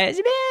 yeah, I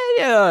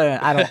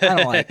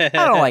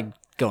don't like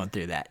going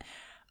through that.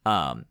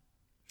 But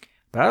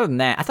other than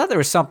that, I thought there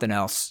was something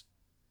else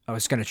I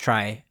was gonna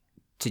try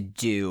to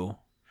do.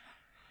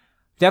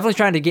 Definitely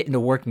trying to get into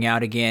working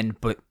out again,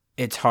 but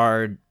it's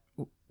hard.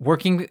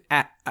 Working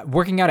out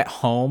at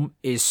home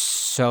is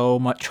so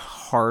much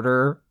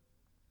harder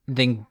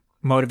than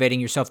motivating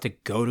yourself to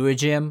go to a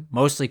gym,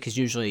 mostly because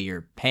usually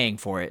you're paying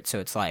for it. So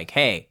it's like,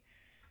 hey,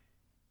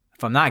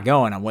 if I'm not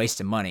going, I'm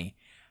wasting money.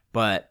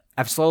 But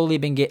I've slowly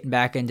been getting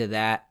back into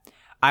that.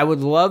 I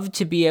would love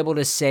to be able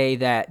to say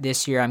that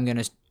this year I'm going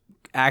to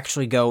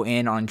actually go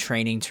in on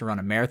training to run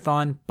a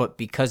marathon, but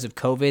because of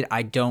COVID,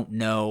 I don't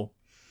know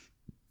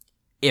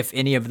if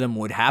any of them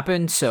would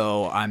happen,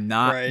 so I'm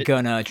not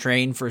gonna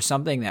train for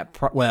something that,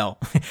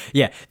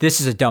 yeah, this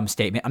is a dumb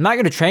statement. I'm not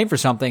gonna train for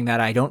something that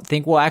I don't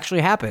think will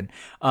actually happen.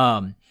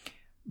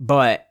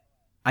 But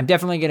I'm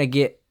definitely gonna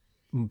get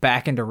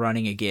back into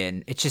running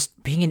again. It's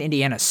just being in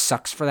Indiana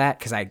sucks for that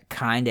because I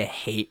kind of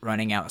hate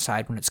running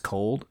outside when it's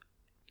cold.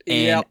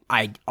 And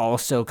I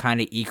also kind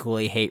of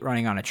equally hate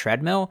running on a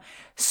treadmill.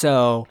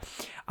 So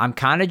I'm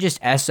kind of just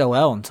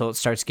SOL until it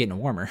starts getting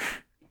warmer.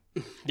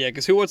 Yeah,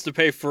 because who wants to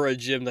pay for a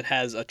gym that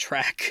has a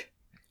track?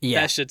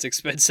 Yeah. That shit's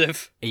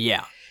expensive.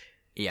 Yeah.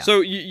 So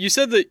you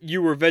said that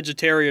you were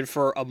vegetarian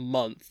for a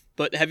month,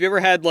 but have you ever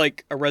had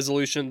like a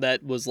resolution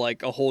that was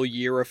like a whole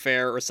year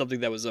affair or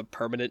something that was a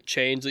permanent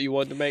change that you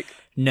wanted to make?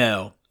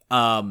 No.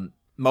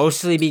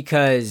 Mostly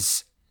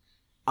because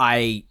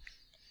I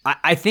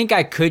think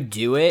I could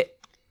do it,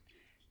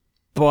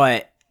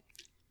 but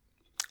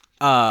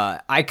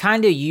I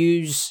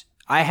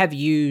have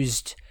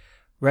used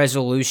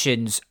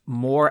resolutions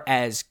more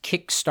as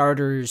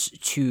kickstarters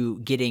to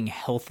getting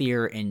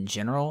healthier in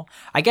general.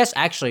 I guess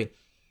actually,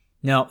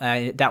 no,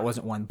 that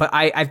wasn't one. But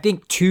I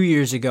think 2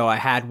 years ago I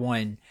had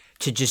one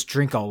to just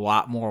drink a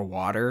lot more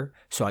water.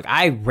 So like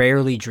I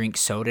rarely drink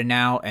soda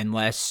now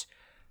unless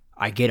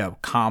I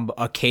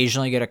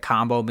occasionally get a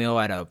combo meal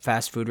at a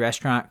fast food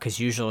restaurant, because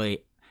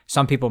usually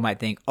some people might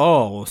think,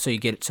 oh, so you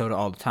get soda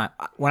all the time.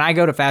 When I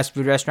go to fast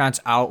food restaurants,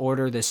 I'll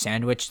order the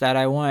sandwich that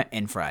I want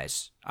and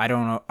fries. I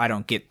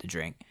don't get the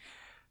drink.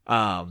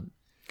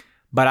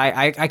 But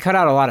I cut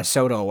out a lot of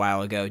soda a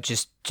while ago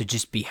just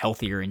to be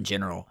healthier in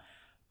general.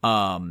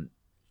 So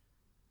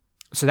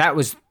that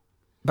was,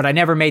 but I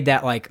never made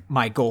that like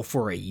my goal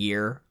for a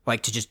year,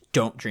 like to just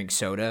don't drink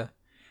soda.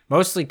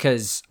 Mostly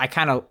because I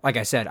kind of, like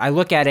I said, I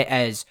look at it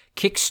as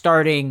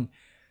kickstarting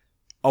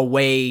a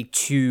way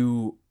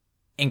to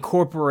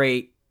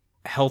incorporate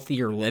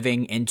healthier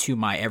living into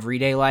my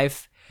everyday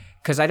life.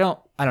 Because I don't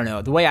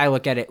know, the way I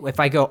look at it,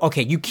 if I go,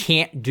 okay, you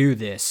can't do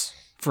this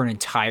for an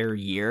entire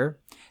year,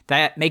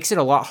 that makes it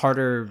a lot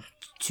harder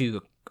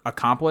to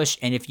accomplish.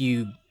 And if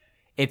you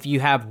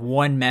have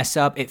one mess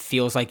up, it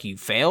feels like you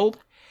failed.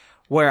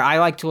 Where I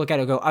like to look at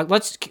it and go,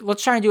 let's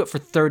try and do it for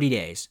 30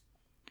 days.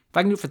 If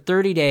I can do it for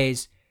 30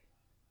 days,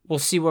 we'll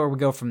see where we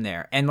go from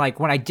there. And like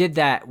when I did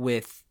that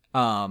with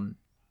not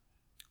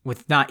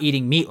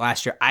eating meat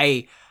last year,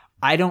 I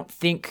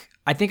think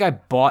I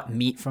bought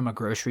meat from a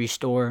grocery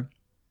store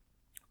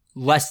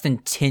less than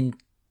 10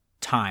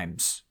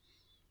 times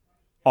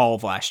all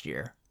of last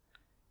year.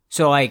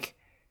 So like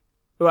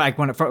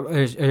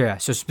so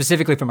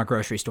specifically from a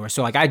grocery store.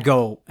 So like I'd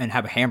go and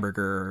have a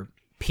hamburger or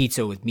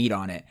pizza with meat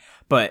on it,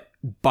 but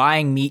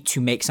buying meat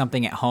to make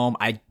something at home,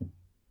 it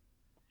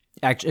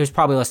was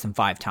probably less than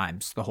 5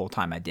 times the whole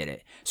time I did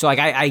it. So like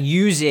I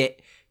use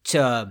it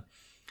to,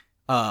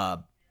 I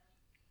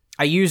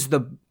use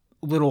the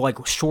little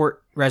like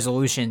short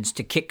resolutions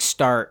to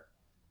kickstart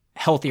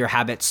healthier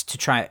habits to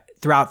try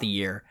throughout the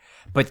year,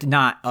 but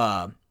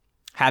not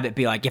have it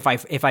be like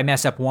if I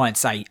mess up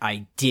once,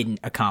 I didn't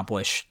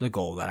accomplish the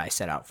goal that I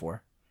set out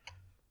for.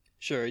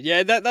 Sure.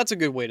 Yeah, that's a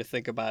good way to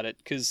think about it,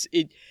 because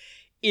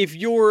if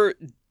you're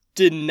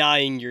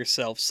denying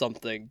yourself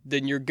something,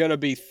 then you're going to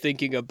be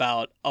thinking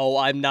about, oh,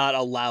 I'm not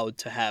allowed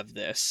to have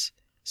this.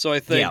 So I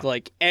think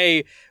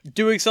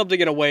doing something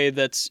in a way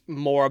that's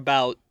more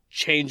about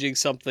changing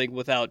something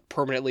without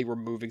permanently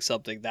removing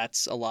something,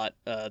 that's a lot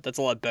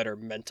better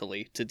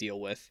mentally to deal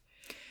with.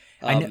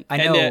 I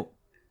know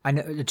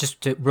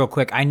just real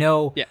quick, I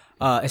know,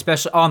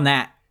 especially on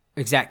that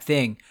exact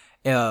thing,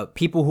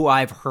 people who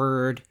I've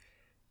heard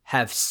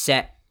have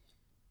set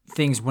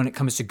things when it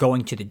comes to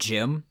going to the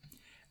gym.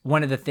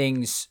 One of the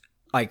things,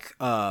 like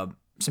some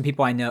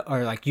people I know,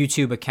 or like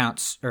YouTube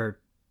accounts or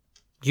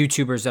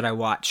YouTubers that I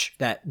watch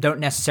that don't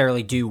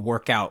necessarily do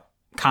workout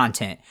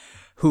content,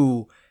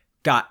 who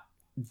got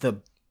the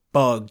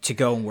bug to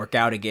go and work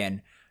out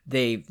again.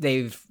 They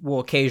will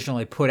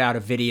occasionally put out a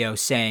video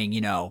saying,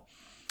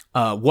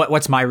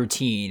 what's my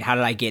routine? How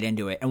did I get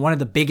into it? And one of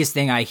the biggest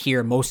thing I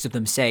hear most of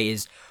them say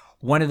is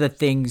one of the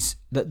things,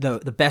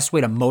 the best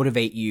way to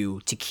motivate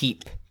you to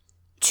keep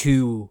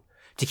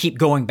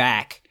going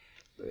back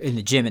in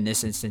the gym in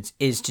this instance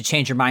is to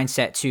change your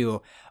mindset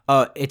to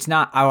it's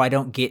not, oh, I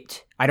don't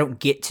get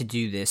to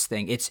do this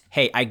thing. It's,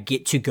 hey, I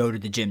get to go to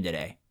the gym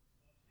today.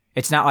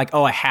 It's not like,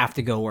 oh, I have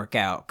to go work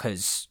out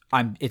because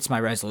it's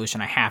my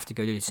resolution, I have to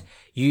go do this.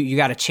 You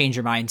got to change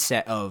your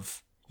mindset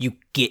of you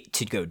get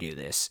to go do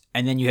this,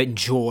 and then you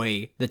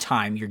enjoy the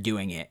time you're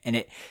doing it,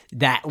 and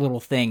that little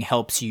thing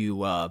helps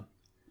you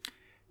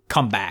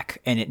come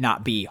back and it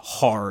not be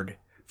hard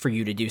for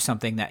you to do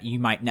something that you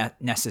might not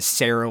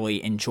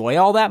necessarily enjoy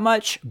all that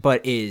much,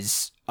 but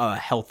is a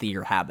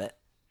healthier habit.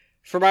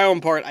 For my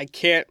own part, I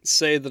can't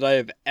say that I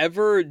have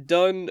ever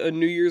done a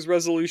New Year's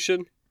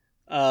resolution.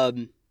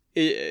 Like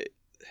a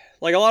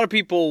lot of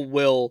people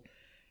will,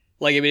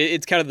 like, I mean,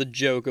 it's kind of the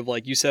joke of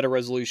like, you set a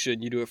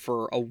resolution, you do it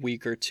for a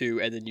week or two,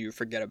 and then you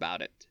forget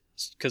about it.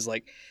 Because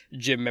like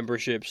gym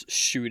memberships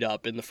shoot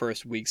up in the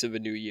first weeks of a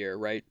new year,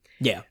 right?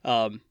 Yeah.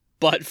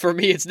 But for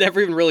me, it's never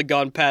even really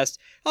gone past,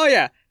 oh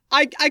yeah,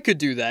 I could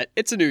do that.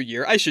 It's a new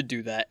year. I should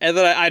do that. And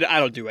then I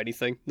don't do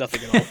anything.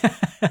 Nothing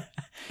at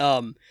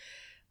all.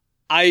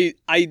 I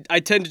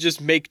tend to just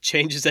make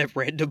changes at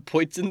random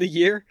points in the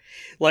year.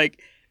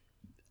 Like,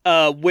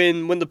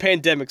 when the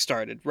pandemic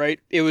started, right?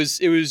 It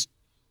was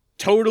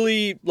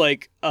totally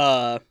like,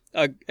 a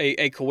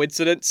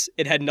coincidence.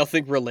 It had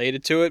nothing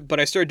related to it, but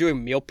I started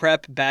doing meal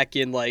prep back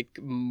in like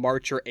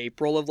March or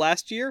April of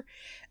last year.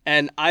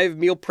 And I've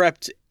meal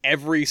prepped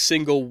every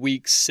single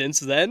week since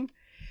then.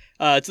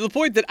 To the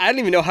point that I don't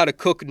even know how to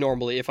cook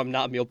normally if I'm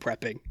not meal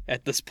prepping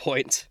at this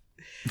point.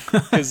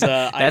 Because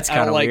that's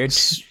kind of weird.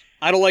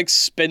 I don't like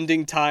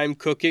spending time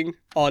cooking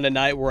on a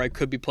night where I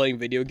could be playing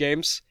video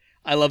games.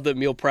 I love that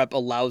meal prep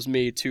allows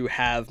me to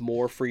have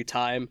more free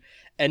time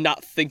and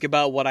not think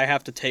about what I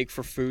have to take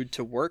for food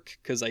to work,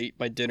 because I eat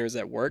my dinners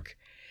at work.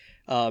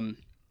 So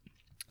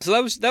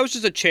that was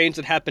just a change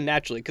that happened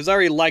naturally, because I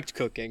already liked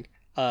cooking.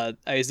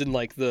 As in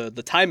like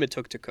the time it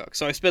took to cook.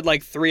 So I spent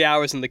like 3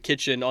 hours in the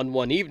kitchen on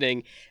one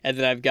evening, and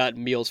then I've got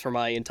meals for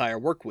my entire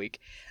work week.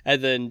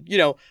 And then,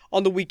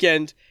 on the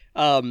weekend,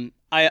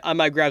 I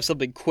might grab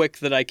something quick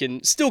that I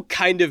can still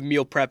kind of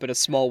meal prep in a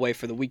small way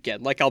for the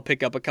weekend. Like I'll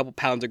pick up a couple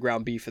pounds of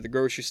ground beef at the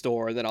grocery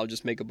store, and then I'll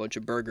just make a bunch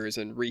of burgers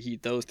and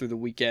reheat those through the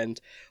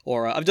weekend.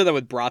 Or I've done that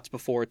with brats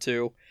before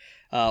too.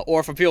 Or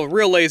if I'm feeling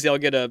real lazy, I'll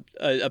get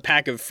a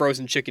pack of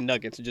frozen chicken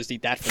nuggets and just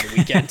eat that for the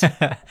weekend.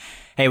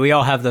 Hey, we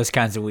all have those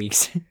kinds of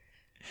weeks.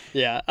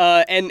 Yeah,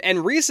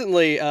 and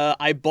recently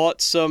I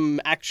bought some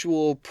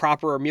actual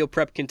proper meal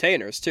prep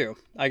containers too.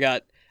 I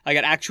got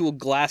actual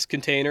glass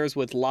containers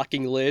with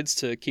locking lids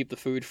to keep the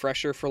food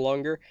fresher for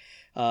longer.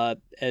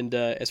 And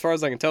as far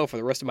as I can tell, for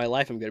the rest of my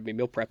life, I'm going to be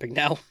meal prepping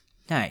now.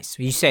 Nice.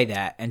 You say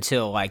that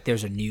until like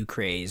there's a new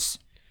craze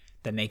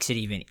that makes it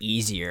even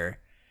easier.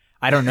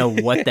 I don't know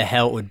what the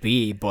hell it would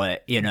be,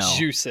 but you know,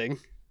 juicing.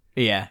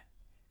 Yeah.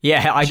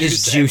 Yeah, I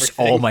just juice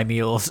everything. All my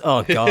meals.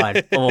 Oh,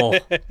 God. Oh,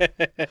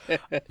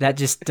 that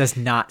just does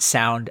not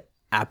sound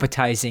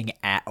appetizing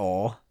at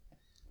all.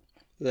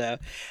 Yeah.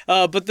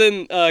 But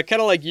then, kind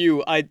of like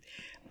you, I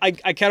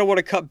kind of want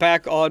to cut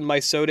back on my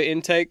soda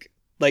intake.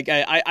 Like,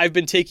 I've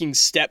been taking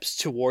steps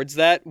towards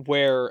that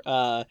where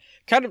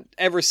kind of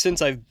ever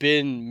since I've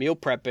been meal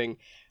prepping,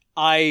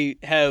 I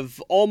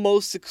have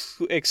almost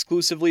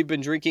exclusively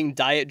been drinking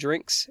diet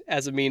drinks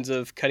as a means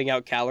of cutting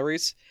out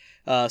calories.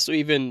 So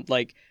even,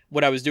 like,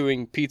 when I was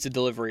doing pizza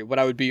delivery, when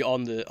I would be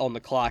on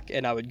the clock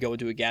and I would go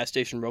into a gas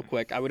station real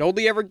quick, I would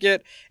only ever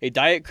get a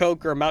Diet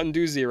Coke or a Mountain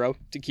Dew Zero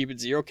to keep it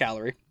 0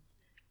 calorie.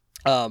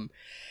 And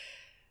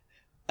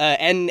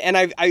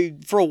I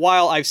for a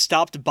while I've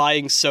stopped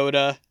buying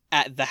soda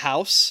at the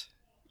house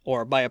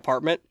or my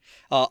apartment,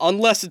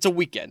 unless it's a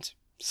weekend.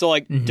 So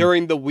like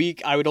during the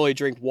week, I would only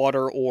drink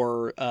water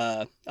or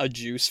a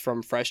juice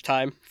from Fresh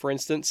Time, for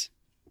instance.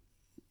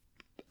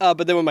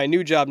 But then with my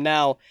new job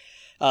now,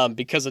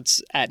 because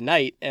it's at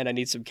night and I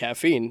need some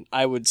caffeine,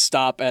 I would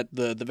stop at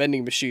the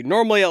vending machine,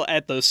 normally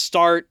at the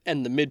start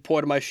and the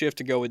midpoint of my shift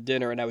to go with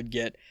dinner, and I would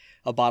get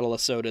a bottle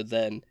of soda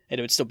then, and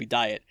it would still be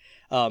diet.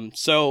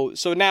 So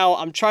now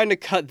I'm trying to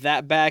cut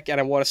that back, and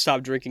I want to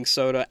stop drinking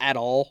soda at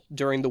all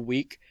during the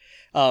week.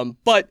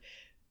 But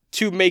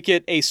to make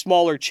it a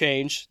smaller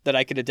change that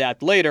I could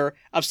adapt later,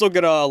 I'm still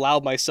going to allow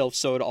myself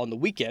soda on the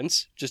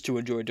weekends, just to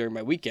enjoy during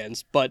my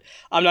weekends, but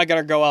I'm not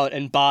going to go out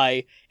and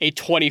buy a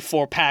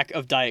 24-pack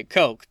of Diet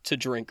Coke to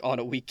drink on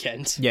a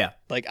weekend. Yeah.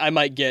 Like, I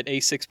might get a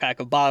 6-pack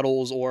of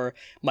bottles or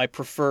my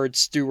preferred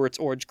Stewart's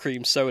Orange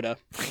Cream Soda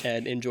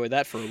and enjoy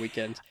that for a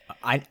weekend.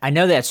 I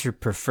know that's your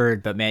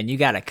preferred, but man, you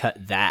got to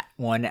cut that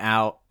one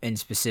out in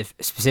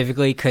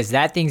specifically because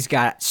that thing's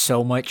got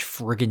so much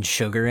friggin'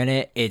 sugar in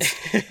it. It's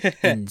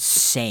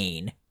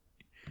insane.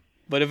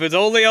 But if it's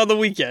only on the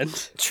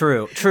weekend.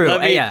 True.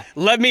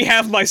 Let me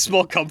have my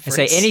small comforts.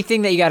 I say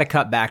anything that you got to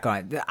cut back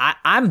on.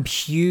 I'm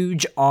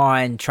huge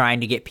on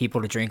trying to get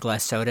people to drink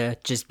less soda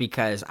just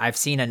because I've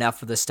seen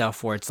enough of the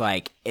stuff where it's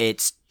like,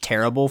 it's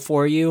terrible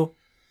for you.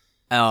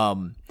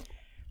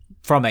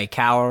 From a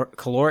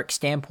caloric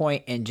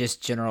standpoint and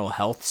just general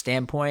health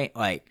standpoint,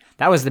 like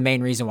that was the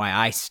main reason why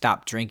I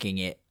stopped drinking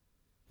it.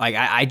 Like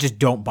I just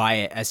don't buy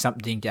it as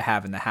something to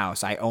have in the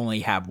house. I only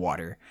have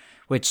water,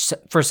 which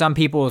for some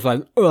people is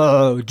like,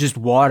 oh, just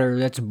water.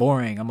 That's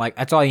boring. I'm like,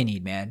 that's all you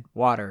need, man.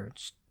 Water.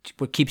 It's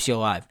what keeps you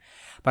alive.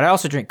 But I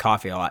also drink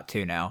coffee a lot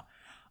too now.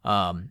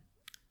 I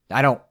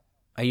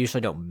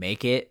usually don't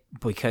make it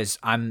because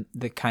I'm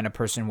the kind of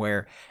person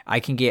where I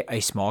can get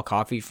a small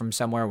coffee from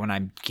somewhere when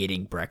I'm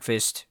getting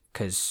breakfast,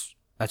 because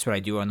that's what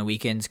I do on the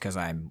weekends because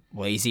I'm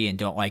lazy and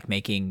don't like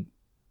making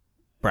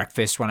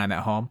breakfast when I'm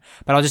at home.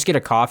 But I'll just get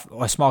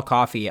a small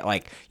coffee at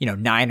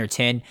 9 or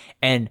 10,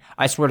 and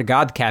I swear to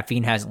God, the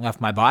caffeine hasn't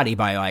left my body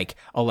by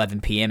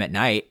 11 p.m. at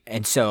night,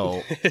 and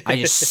so I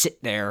just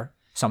sit there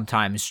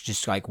sometimes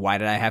just like, why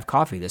did I have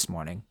coffee this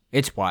morning?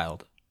 It's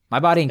wild. My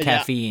body and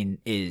caffeine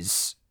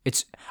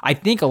I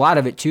think a lot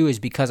of it too is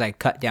because I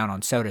cut down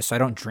on soda, so I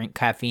don't drink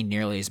caffeine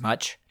nearly as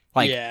much.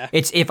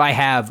 It's if I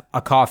have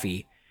a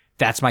coffee,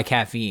 that's my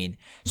caffeine.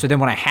 So then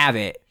when I have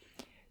it,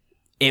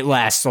 it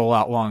lasts a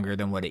lot longer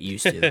than what it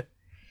used to.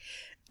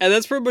 And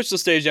that's pretty much the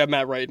stage I'm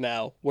at right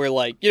now, where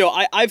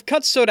I've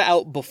cut soda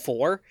out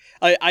before.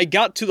 I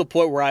got to the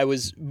point where I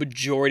was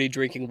majority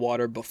drinking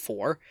water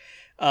before.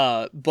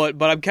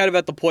 But I'm kind of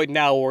at the point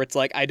now where it's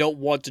like I don't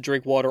want to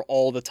drink water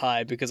all the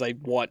time because I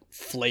want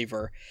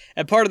flavor.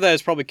 And part of that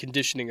is probably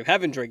conditioning of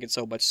having drinking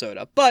so much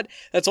soda. But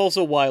that's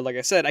also why, like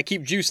I said, I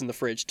keep juice in the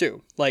fridge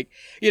too.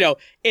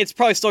 It's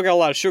probably still got a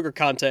lot of sugar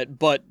content,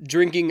 but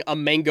drinking a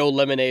mango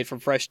lemonade from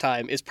Fresh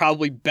Time is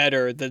probably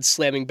better than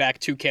slamming back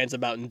 2 cans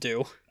of Mountain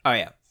Dew. Oh,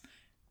 yeah.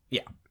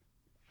 Yeah.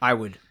 I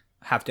would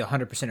have to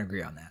 100%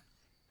 agree on that.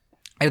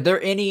 Are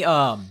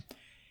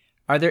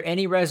there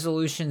any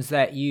resolutions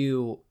that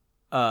you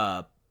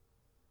have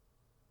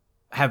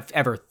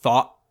ever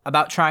thought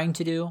about trying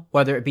to do,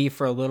 whether it be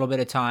for a little bit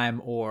of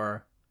time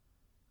or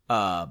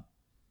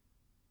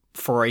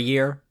for a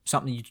year,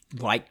 something you'd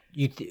like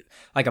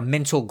a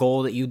mental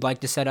goal that you'd like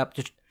to set up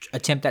to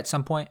attempt at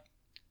some point?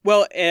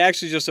 Well, it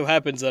actually just so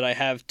happens that I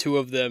have 2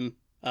 of them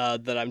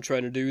that I'm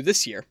trying to do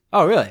this year.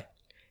 Oh, really?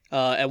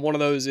 And one of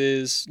those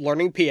is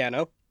learning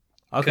piano.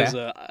 Okay.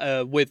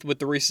 Because with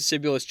the recent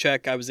stimulus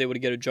check, I was able to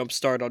get a jump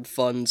start on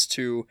funds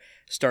to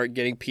start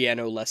getting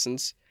piano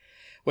lessons,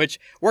 which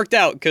worked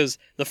out because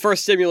the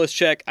first stimulus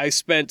check I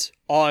spent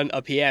on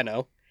a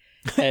piano,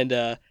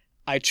 and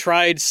I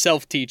tried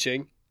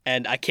self-teaching,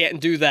 and I can't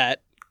do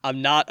that.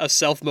 I'm not a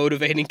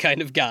self-motivating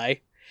kind of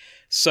guy.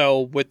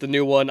 So with the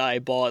new one, I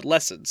bought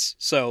lessons.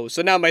 So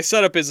now my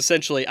setup is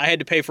essentially I had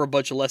to pay for a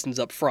bunch of lessons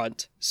up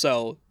front.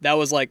 So that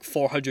was like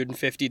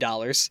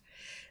 $450.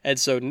 And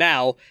so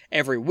now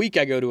every week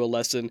I go to a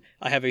lesson,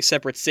 I have a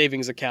separate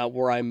savings account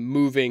where I'm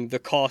moving the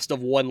cost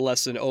of one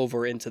lesson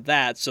over into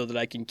that so that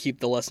I can keep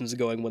the lessons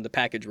going when the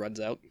package runs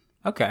out.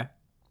 Okay.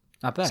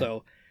 Not bad.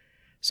 So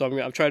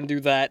I'm trying to do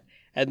that.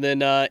 And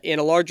then in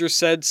a larger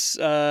sense,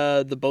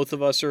 the both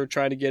of us are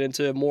trying to get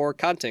into more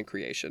content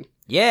creation.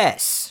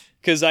 Yes.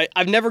 Because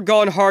I've never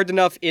gone hard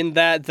enough in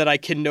that I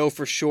can know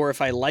for sure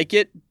if I like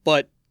it.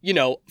 But, you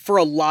know, for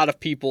a lot of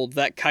people,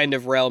 that kind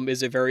of realm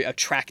is a very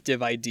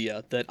attractive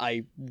idea that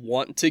I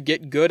want to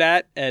get good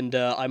at. And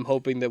I'm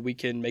hoping that we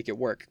can make it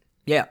work.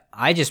 Yeah,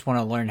 I just want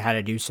to learn how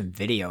to do some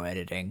video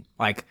editing.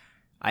 Like,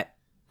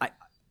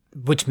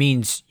 which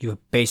means you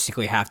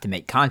basically have to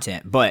make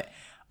content. But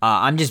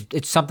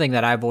it's something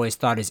that I've always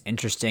thought is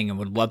interesting and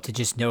would love to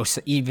just know,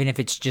 even if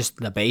it's just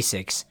the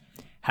basics,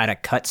 how to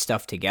cut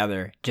stuff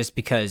together, just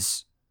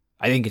because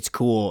I think it's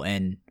cool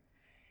and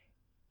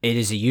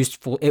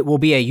it will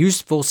be a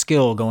useful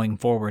skill going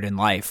forward in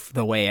life,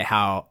 the way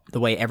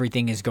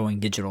everything is going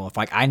digital. If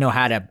like I know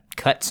how to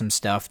cut some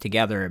stuff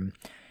together and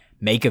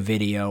make a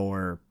video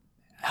or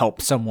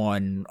help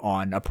someone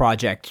on a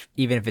project,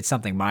 even if it's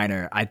something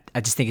minor, I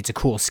just think it's a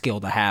cool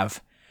skill to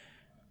have.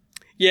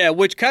 Yeah,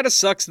 which kind of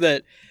sucks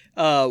that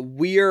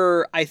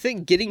we're, I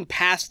think, getting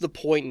past the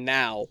point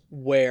now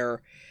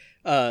where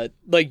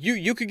like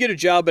you could get a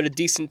job at a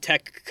decent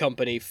tech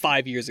company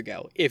 5 years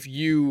ago if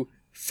you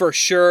for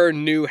sure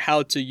knew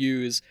how to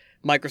use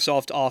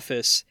Microsoft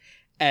Office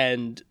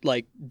and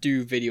like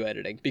do video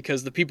editing,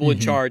 because the people in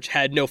charge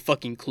had no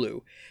fucking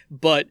clue.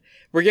 But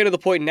we're getting to the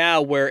point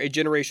now where a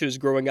generation is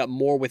growing up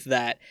more with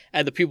that,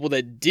 and the people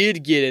that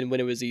did get in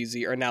when it was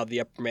easy are now the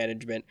upper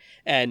management,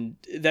 and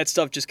that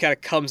stuff just kind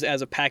of comes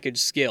as a package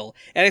skill.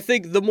 And I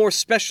think the more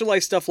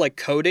specialized stuff like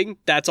coding,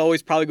 that's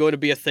always probably going to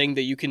be a thing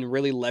that you can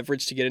really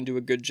leverage to get into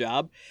a good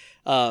job.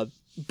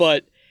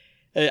 But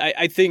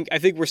I think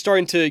we're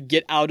starting to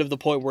get out of the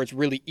point where it's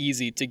really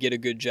easy to get a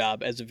good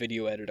job as a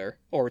video editor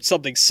or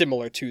something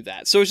similar to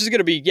that. So it's just going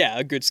to be,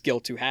 a good skill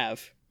to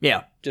have.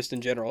 Yeah. Just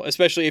in general,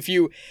 especially if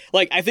you,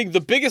 like, I think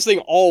the biggest thing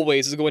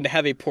always is going to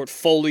have a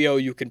portfolio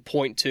you can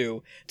point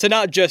to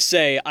not just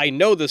say, I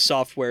know this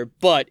software,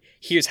 but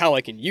here's how I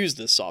can use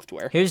this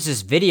software. Here's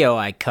this video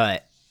I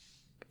cut.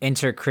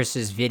 Enter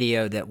Chris's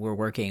video that we're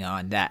working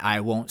on that I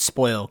won't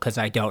spoil because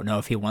I don't know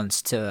if he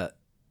wants to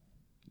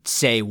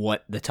say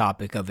what the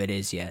topic of it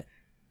is yet.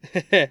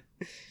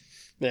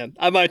 Yeah,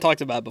 I might have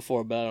talked about it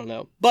before, but I don't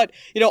know. But,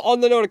 on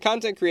the note of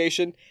content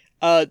creation,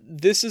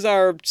 this is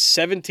our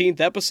 17th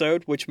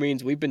episode, which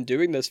means we've been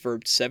doing this for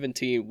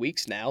 17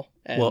 weeks now,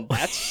 and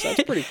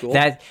that's pretty cool.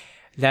 That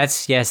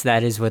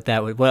is what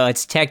that would. Well,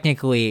 it's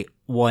technically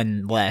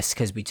one less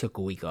because we took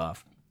a week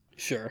off.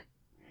 Sure.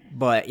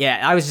 But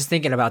yeah, I was just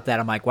thinking about that.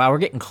 I'm like, wow, we're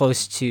getting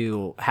close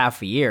to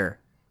half a year,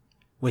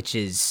 which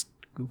is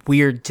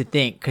weird to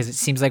think because it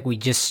seems like we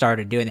just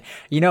started doing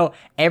it.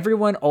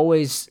 Everyone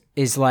always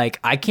is like,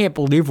 I can't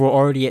believe we're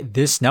already at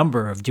this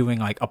number of doing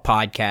like a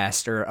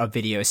podcast or a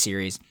video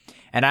series.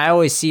 And I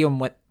always see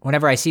them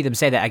whenever I see them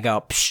say that, I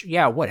go,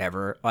 yeah,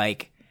 whatever,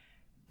 like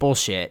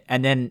bullshit.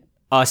 And then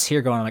us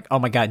here going like, oh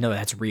my God, no,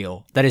 that's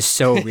real. That is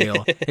so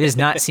real. It does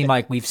not seem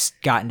like we've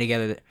gotten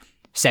together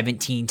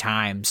 17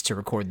 times to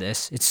record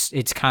this.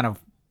 It's kind of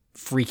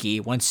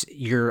freaky once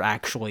you're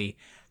actually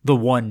the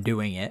one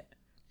doing it.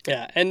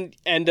 Yeah, and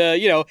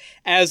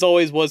as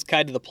always was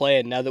kind of the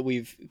plan, now that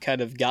we've kind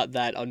of got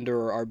that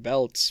under our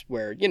belts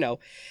where,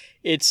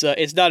 it's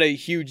not a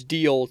huge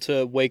deal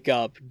to wake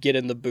up, get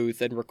in the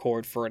booth, and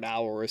record for an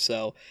hour or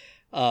so.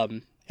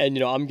 And,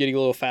 I'm getting a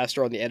little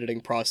faster on the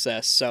editing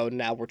process, so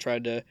now we're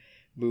trying to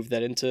move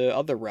that into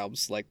other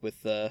realms, like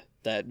with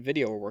that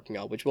video we're working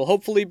on, which will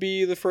hopefully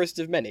be the first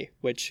of many,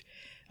 which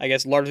I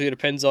guess largely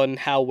depends on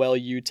how well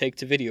you take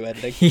to video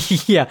editing.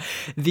 Yeah,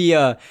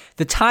 the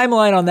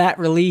timeline on that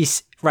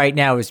release right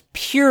now is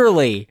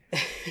purely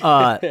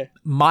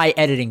my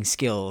editing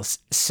skills.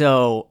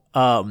 So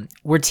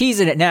we're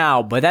teasing it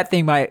now, but that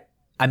thing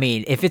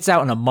if it's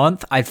out in a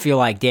month, I'd feel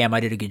like, damn,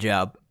 I did a good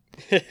job.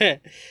 Oh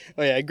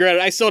yeah,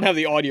 granted, I still don't have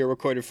the audio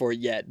recorded for it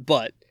yet,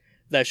 but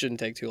that shouldn't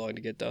take too long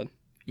to get done.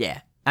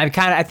 Yeah. I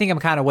think I'm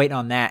kind of waiting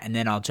on that, and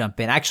then I'll jump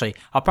in. Actually,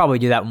 I'll probably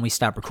do that when we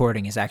stop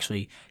recording, is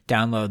actually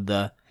download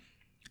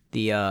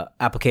the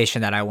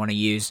application that I want to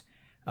use,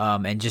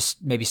 and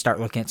just maybe start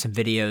looking at some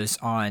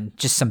videos on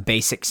just some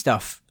basic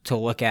stuff to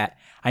look at.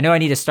 I know I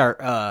need to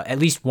start, at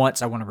least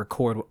once I want to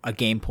record a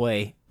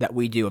gameplay that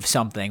we do of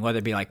something, whether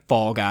it be like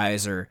Fall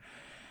Guys or,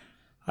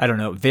 I don't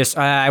know,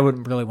 I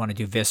wouldn't really want to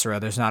do Viscera.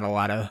 There's not a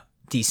lot of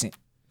decent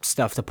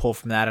stuff to pull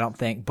from that, I don't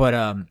think. But,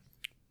 and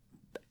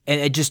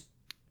it just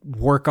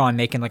work on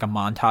making like a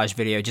montage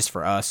video just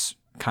for us,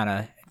 kind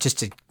of just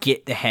to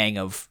get the hang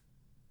of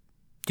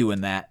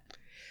doing that.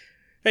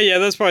 Hey, yeah,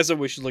 that's probably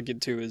something we should look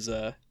into is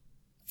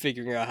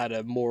figuring out how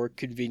to more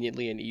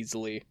conveniently and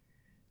easily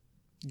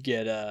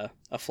get a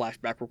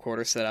flashback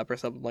recorder set up or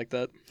something like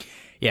that.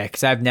 Yeah,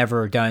 because I've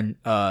never done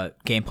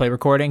gameplay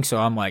recording, so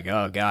I'm like,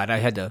 oh god, I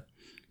had to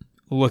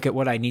look at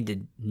what I need to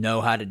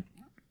know how to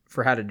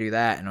do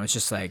that, and I was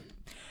just like,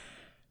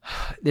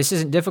 this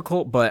isn't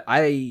difficult, but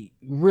I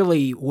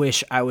really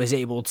wish I was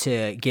able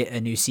to get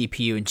a new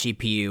CPU and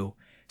GPU,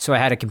 so I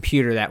had a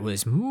computer that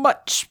was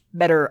much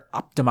better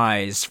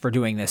optimized for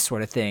doing this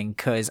sort of thing,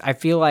 because I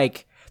feel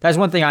like that's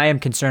one thing I am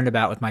concerned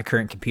about with my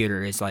current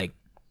computer is like,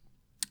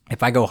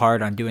 if I go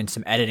hard on doing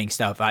some editing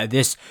stuff, I'm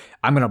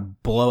going to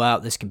blow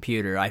out this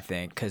computer, I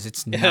think, because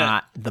it's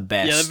not the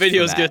best. Yeah, the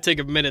video is going to take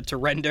a minute to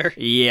render.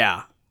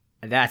 Yeah,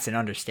 that's an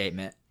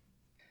understatement.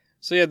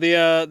 So yeah,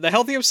 the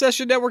Healthy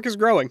Obsession Network is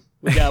growing.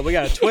 We got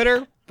a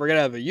Twitter. We're going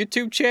to have a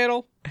YouTube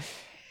channel.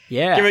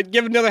 Yeah.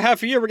 Give it another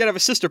half a year, we're going to have a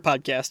sister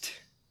podcast.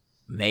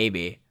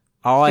 Maybe.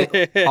 All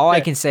I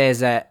can say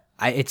is that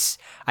I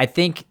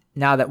think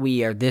now that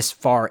we are this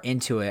far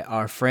into it,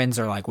 our friends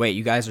are like, wait,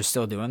 you guys are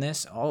still doing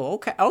this? Oh,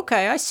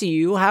 okay, I see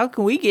you. How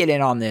can we get in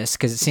on this?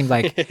 Because it seemed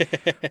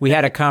like we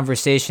had a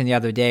conversation the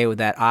other day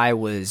that I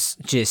was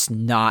just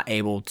not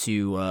able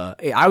to,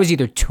 I was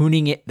either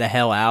tuning it the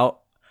hell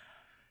out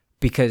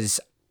because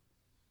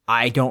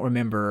I don't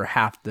remember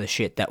half the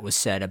shit that was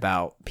said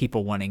about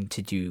people wanting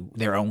to do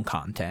their own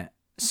content.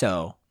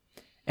 So,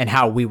 and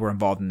how we were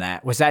involved in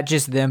that. Was that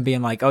just them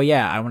being like, oh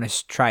yeah, I want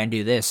to try and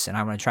do this and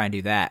I want to try and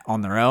do that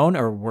on their own,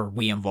 or were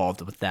we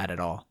involved with that at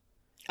all?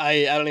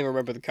 I don't even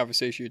remember the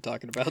conversation you're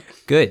talking about.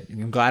 Good.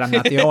 I'm glad I'm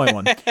not the only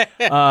one.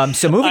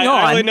 So moving on.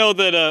 I only know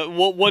that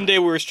one day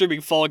we were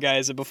streaming Fall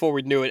Guys, and before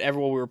we knew it,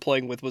 everyone we were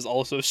playing with was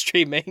also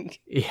streaming.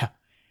 Yeah.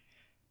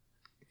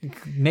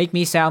 Make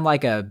me sound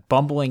like a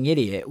bumbling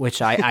idiot,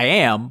 which I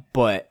am,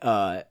 but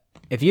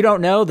if you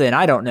don't know, then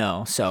I don't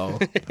know. So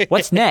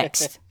what's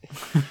next?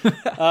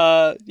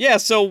 Yeah,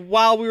 so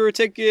while we were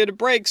taking a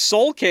break,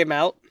 Soul came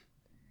out.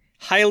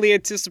 Highly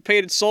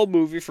anticipated Soul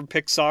movie from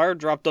Pixar,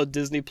 dropped on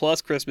Disney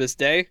Plus Christmas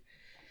Day.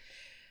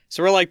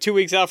 So we're like 2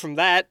 weeks out from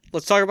that.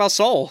 Let's talk about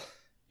Soul.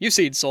 You've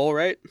seen Soul,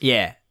 right?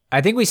 Yeah.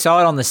 I think we saw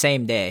it on the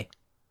same day.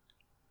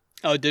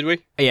 Oh, did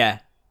we? Yeah.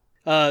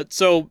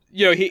 So,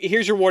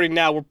 here's your warning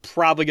now. We're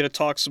probably going to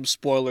talk some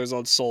spoilers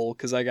on Soul,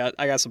 because I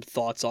got some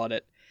thoughts on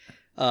it.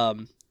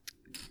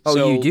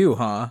 You do,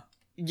 huh?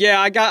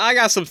 Yeah, I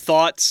got some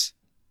thoughts.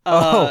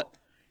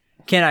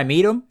 Can I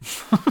meet him?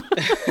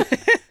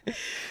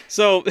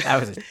 So that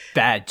was a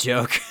bad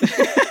joke.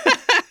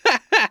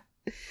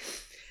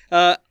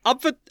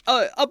 Up at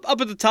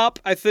the top,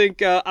 I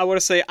think I want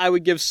to say I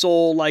would give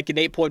Soul like an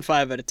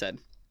 8.5 out of 10.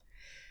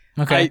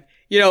 Okay.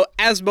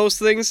 As most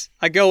things,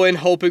 I go in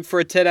hoping for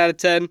a 10 out of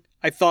 10.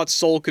 I thought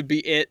Soul could be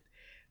it,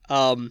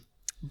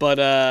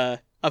 but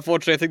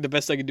unfortunately, I think the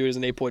best I can do is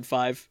an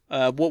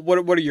 8.5.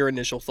 What are your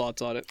initial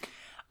thoughts on it?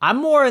 I'm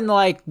more in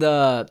like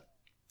the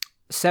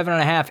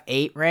 7.5,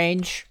 8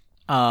 range.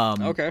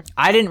 Okay.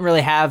 I didn't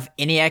really have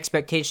any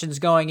expectations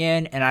going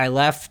in, and I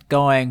left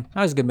going,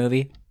 that was a good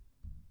movie.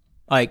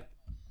 Like,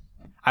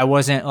 I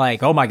wasn't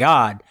like, oh my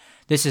god,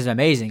 this is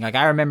amazing. Like,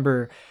 I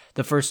remember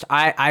the first,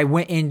 I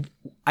went in,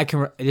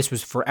 this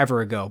was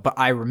forever ago, but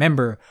I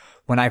remember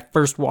when I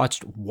first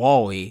watched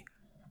WALL-E,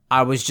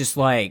 I was just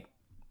like,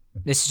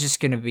 this is just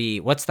going to be,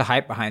 what's the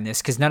hype behind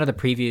this? Because none of the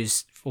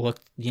previews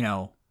looked,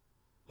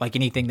 like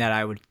anything that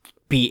I would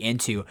be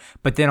into.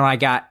 But then when I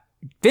got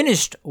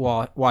finished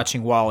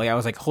watching WALL-E, I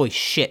was like, holy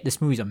shit, this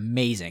movie's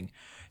amazing.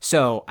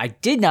 So I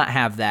did not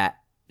have that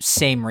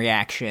same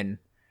reaction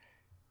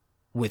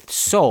with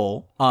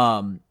Soul.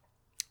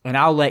 And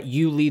I'll let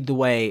you lead the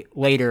way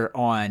later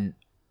on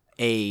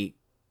a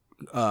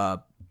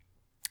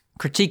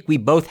critique we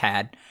both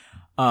had.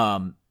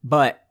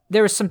 But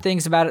there were some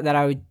things about it that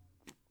I would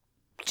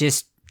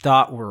just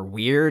thought were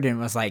weird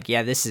and was like,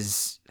 yeah, this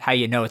is how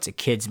you know it's a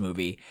kid's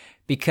movie.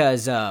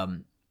 Because I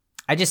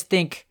just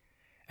think,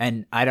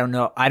 and I don't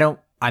know,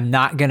 I'm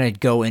not going to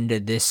go into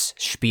this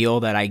spiel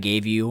that I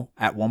gave you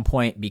at one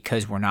point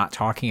because we're not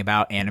talking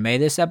about anime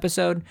this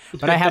episode,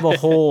 but I have a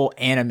whole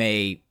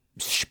anime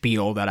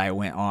spiel that I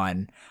went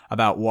on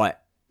about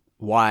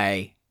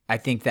why I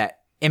think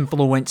that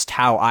influenced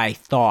how I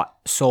thought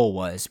Soul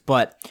was.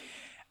 But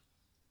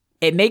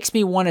it makes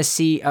me want to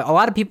see, a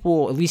lot of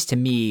people, at least to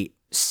me,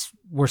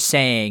 were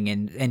saying,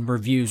 and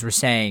reviews were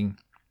saying,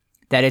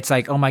 that it's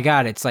like, oh my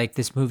god, it's like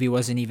this movie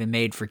wasn't even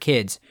made for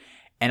kids.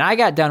 And I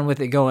got done with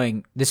it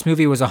going, this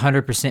movie was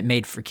 100%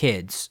 made for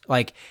kids.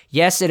 Like,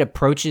 yes, it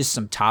approaches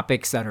some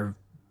topics that are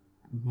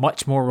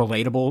much more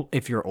relatable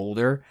if you're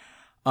older.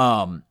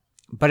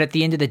 But at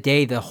the end of the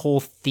day, the whole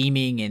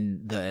theming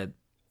and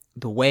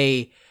the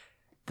way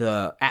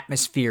the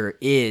atmosphere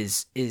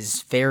is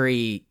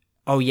very,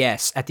 oh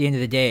yes, at the end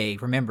of the day,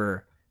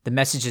 remember, the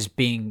message is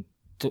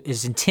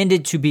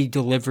intended to be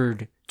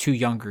delivered to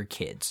younger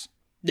kids.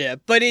 Yeah,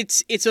 but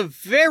it's a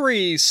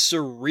very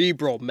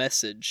cerebral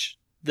message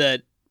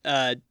that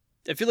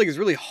I feel like it's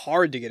really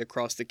hard to get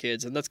across to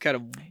kids, and that's kind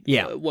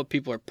of what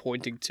people are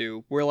pointing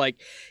to. Where like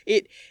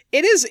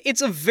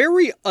it's a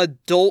very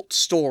adult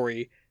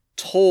story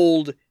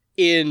told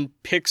in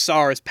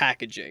Pixar's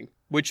packaging,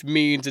 which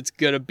means it's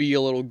gonna be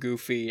a little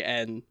goofy,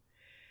 and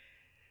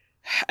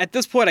at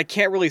this point I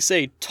can't really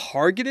say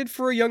targeted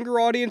for a younger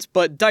audience,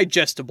 but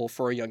digestible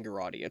for a younger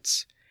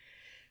audience.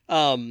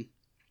 And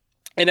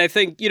I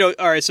think,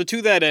 all right, so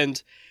to that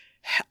end,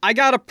 I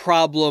got a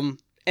problem,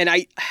 and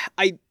I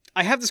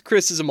have this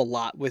criticism a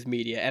lot with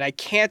media, and I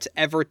can't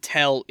ever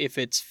tell if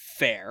it's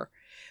fair,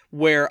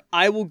 where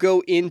I will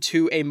go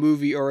into a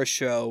movie or a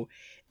show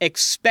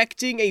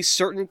expecting a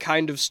certain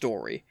kind of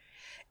story,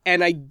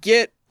 and I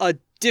get a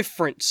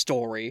different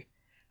story.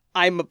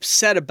 I'm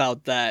upset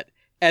about that,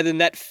 and then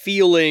that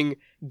feeling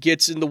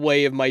gets in the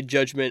way of my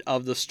judgment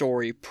of the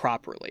story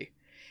properly.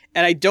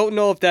 And I don't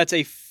know if that's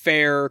a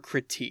fair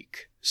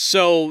critique.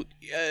 So,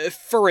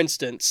 for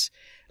instance,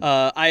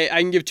 I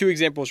can give two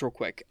examples real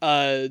quick.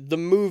 The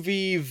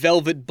movie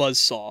Velvet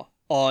Buzzsaw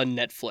on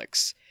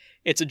Netflix.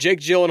 It's a Jake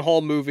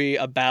Gyllenhaal movie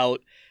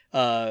about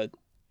a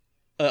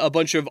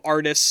bunch of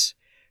artists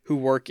who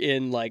work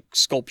in like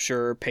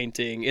sculpture,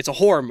 painting. It's a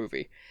horror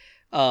movie.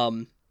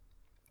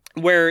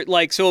 Where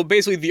like, so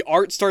basically the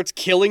art starts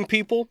killing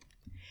people,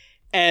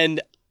 and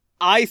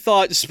I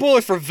thought,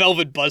 spoiler for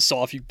Velvet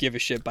Buzzsaw if you give a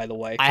shit, by the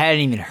way. I hadn't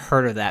even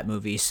heard of that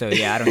movie, so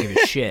yeah, I don't give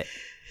a shit.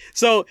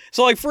 So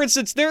like, for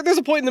instance, there's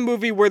a point in the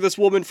movie where this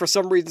woman, for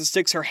some reason,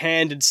 sticks her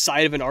hand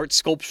inside of an art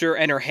sculpture,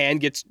 and her hand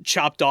gets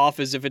chopped off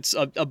as if it's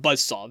a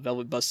buzzsaw,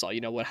 Velvet Buzzsaw,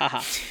 you know what,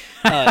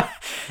 haha.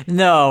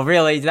 No,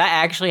 really, did that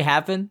actually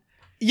happen?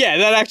 Yeah,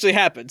 that actually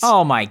happens.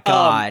 Oh my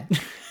god.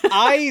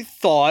 I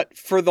thought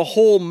for the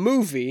whole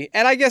movie,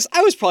 and I guess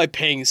I was probably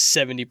paying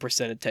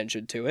 70%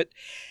 attention to it,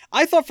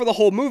 I thought for the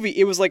whole movie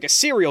it was like a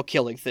serial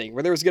killing thing,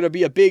 where there was going to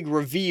be a big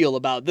reveal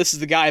about this is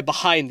the guy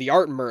behind the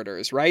art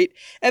murders, right?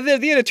 And then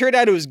at the end it turned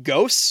out it was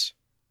ghosts,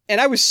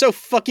 and I was so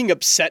fucking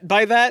upset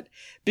by that,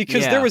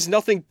 because there was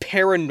nothing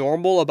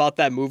paranormal about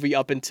that movie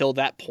up until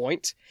that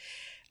point.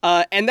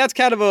 And that's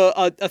kind of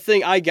a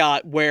thing I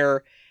got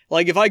where,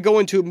 like, if I go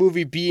into a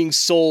movie being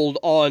sold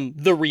on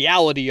the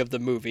reality of the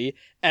movie,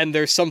 and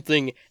there's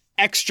something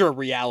extra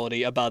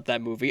reality about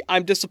that movie,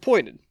 I'm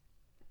disappointed.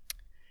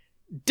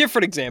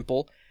 Different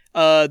example,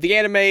 the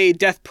anime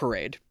Death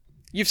Parade.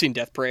 You've seen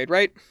Death Parade,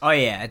 right? Oh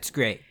yeah, it's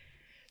great.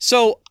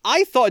 So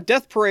I thought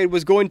Death Parade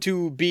was going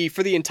to be,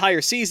 for the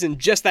entire season,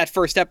 just that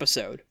first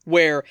episode,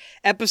 where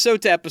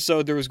episode to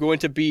episode there was going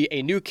to be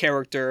a new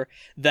character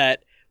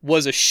that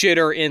was a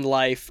shitter in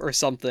life or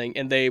something,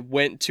 and they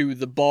went to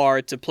the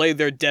bar to play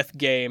their death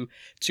game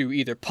to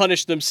either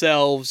punish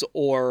themselves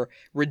or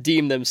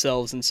redeem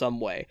themselves in some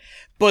way.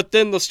 But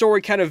then the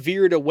story kind of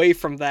veered away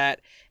from that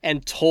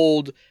and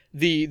told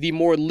the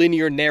more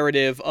linear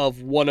narrative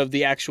of one of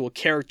the actual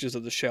characters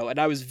of the show, and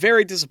I was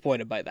very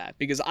disappointed by that,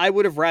 because I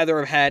would have rather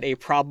have had a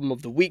Problem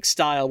of the Week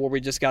style where we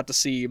just got to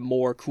see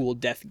more cool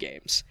death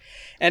games.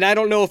 And I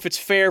don't know if it's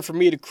fair for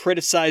me to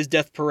criticize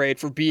Death Parade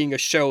for being a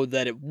show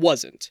that it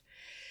wasn't.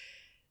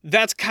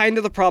 That's kind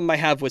of the problem I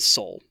have with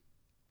Soul,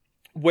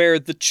 where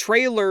the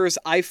trailers,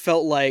 I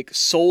felt like,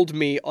 sold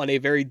me on a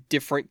very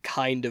different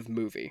kind of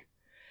movie.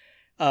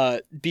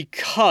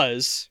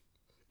 Because,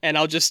 and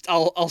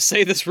I'll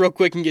say this real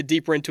quick and get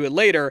deeper into it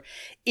later,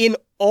 in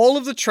all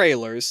of the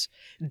trailers,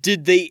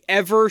 did they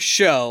ever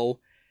show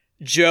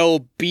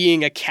Joe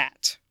being a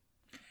cat?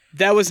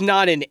 That was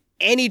not in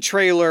any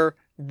trailer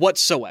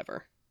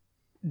whatsoever.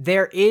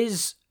 There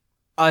is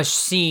a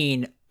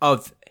scene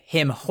of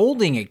him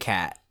holding a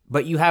cat,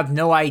 but you have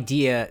no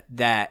idea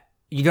that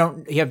you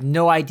have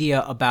no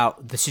idea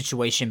about the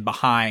situation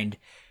behind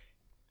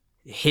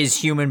his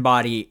human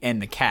body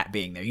and the cat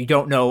being there. You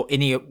don't know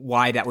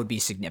why that would be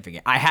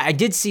significant. I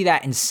did see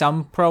that in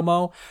some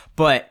promo,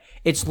 but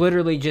it's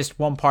literally just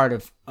one part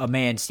of a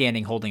man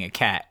standing holding a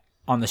cat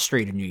on the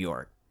street of New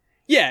York.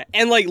 Yeah,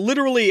 and like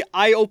literally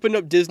I opened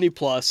up Disney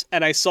Plus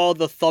and I saw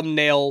the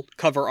thumbnail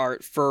cover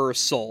art for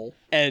Soul,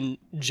 and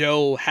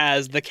Joe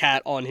has the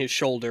cat on his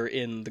shoulder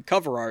in the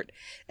cover art,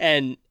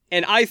 and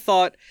I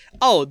thought,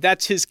 oh,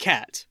 that's his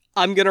cat.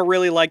 I'm gonna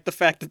really like the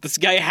fact that this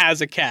guy has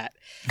a cat.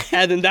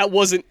 And then that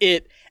wasn't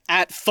it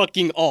at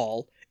fucking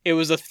all. It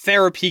was a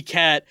therapy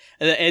cat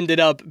that ended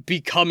up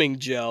becoming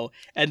Joe,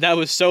 and that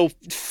was so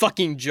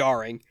fucking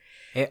jarring.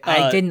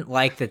 I didn't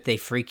like that they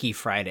Freaky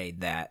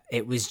Friday'd that.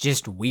 It was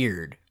just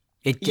weird.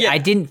 I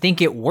didn't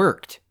think it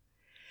worked.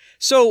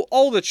 So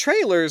all the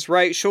trailers,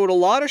 right, showed a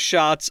lot of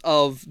shots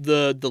of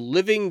the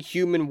living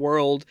human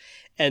world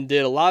and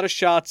did a lot of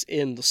shots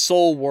in the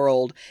Soul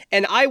world.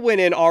 And I went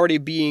in already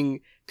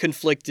being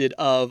conflicted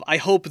of, I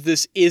hope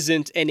this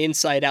isn't an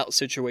Inside Out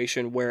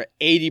situation where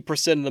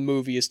 80% of the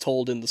movie is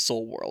told in the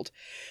Soul world.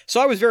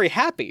 So I was very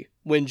happy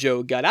when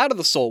Joe got out of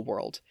the Soul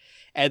world,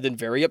 and then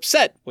very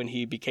upset when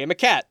he became a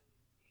cat.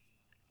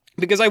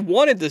 Because I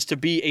wanted this to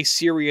be a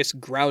serious,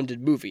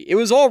 grounded movie. It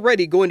was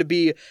already going to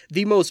be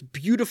the most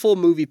beautiful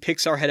movie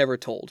Pixar had ever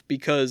told,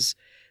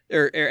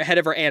 or had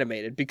ever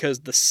animated, because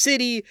the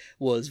city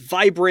was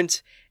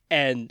vibrant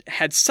and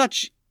had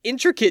such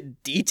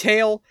intricate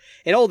detail,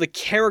 and all the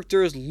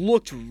characters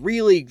looked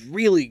really,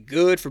 really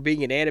good for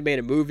being an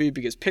animated movie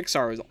because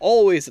Pixar is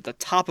always at the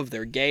top of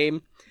their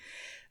game.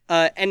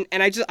 And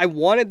I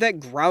wanted that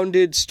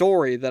grounded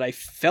story that I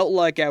felt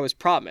like I was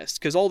promised,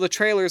 because all the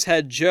trailers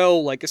had Joe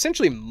like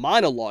essentially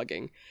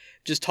monologuing,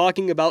 just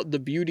talking about the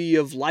beauty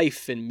of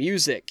life and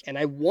music, and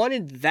I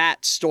wanted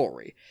that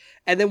story.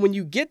 And then when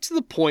you get to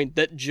the point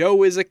that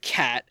Joe is a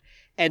cat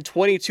and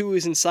 22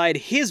 is inside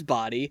his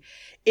body,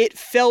 it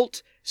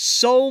felt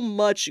so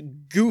much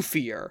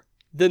goofier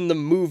than the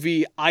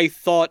movie I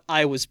thought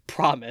I was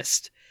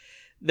promised.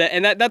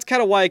 That's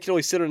kind of why I can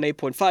only sit on an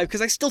 8.5,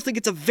 because I still think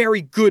it's a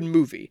very good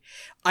movie.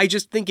 I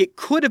just think it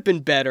could have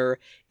been better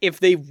if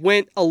they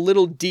went a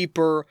little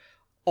deeper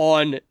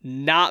on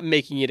not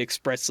making it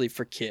expressly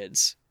for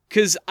kids.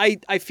 Because I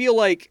feel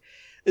like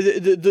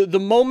the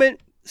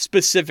moment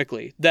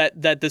specifically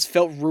that this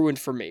felt ruined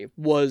for me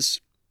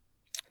was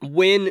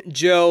when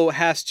Joe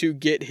has to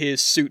get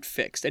his suit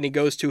fixed and he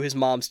goes to his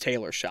mom's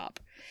tailor shop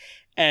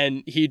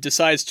and he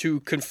decides to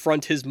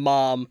confront his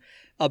mom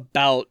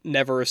about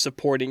never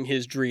supporting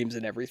his dreams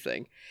and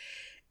everything.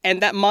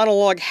 And that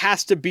monologue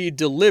has to be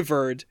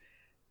delivered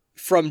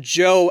from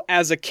Joe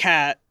as a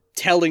cat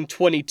telling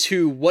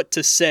 22 what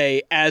to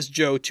say as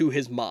Joe to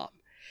his mom.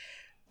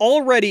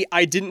 Already,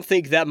 I didn't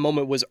think that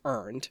moment was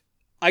earned.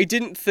 I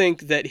didn't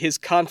think that his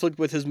conflict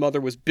with his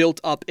mother was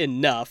built up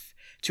enough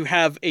to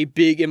have a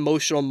big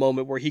emotional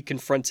moment where he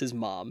confronts his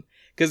mom.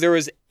 Because there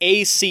was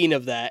a scene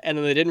of that, and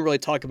then they didn't really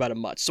talk about it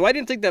much. So I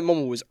didn't think that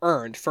moment was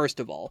earned, first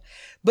of all.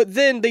 But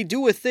then they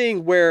do a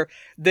thing where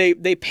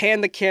they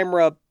pan the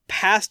camera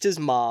past his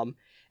mom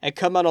and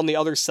come out on the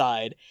other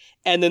side,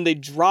 and then they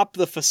drop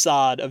the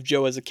facade of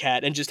Joe as a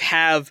cat and just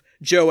have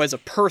Joe as a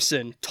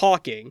person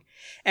talking.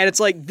 And it's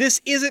like,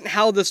 this isn't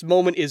how this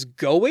moment is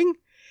going.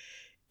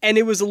 And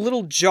it was a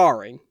little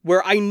jarring,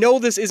 where I know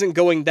this isn't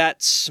going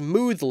that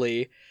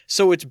smoothly,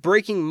 so it's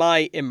breaking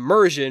my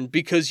immersion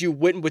because you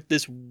went with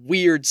this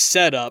weird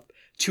setup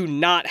to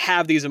not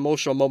have these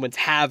emotional moments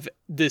have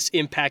this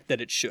impact that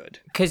it should.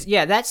 Because,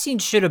 yeah, that scene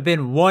should have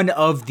been one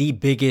of the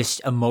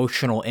biggest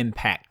emotional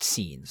impact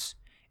scenes.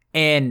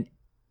 And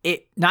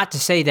it, not to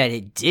say that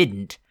it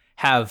didn't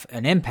have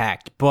an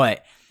impact,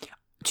 but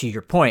to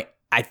your point,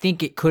 I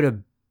think it could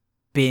have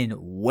been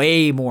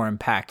way more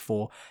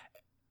impactful.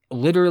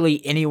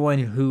 Literally anyone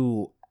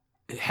who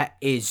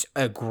is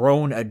a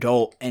grown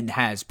adult and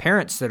has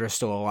parents that are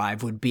still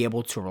alive would be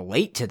able to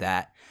relate to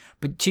that.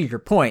 But to your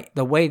point,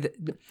 the way that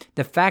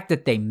the fact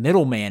that they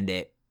middlemanned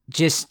it,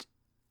 just,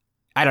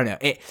 I don't know,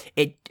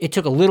 it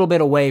took a little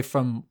bit away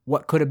from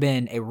what could have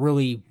been a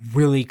really,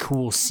 really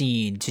cool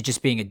scene to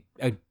just being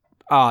a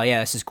oh yeah,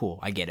 this is cool,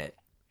 I get it.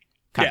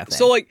 Yeah,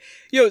 so like,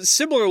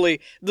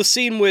 similarly, the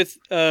scene with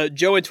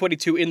Joe and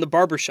 22 in the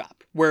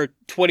barbershop, where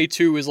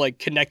 22 is like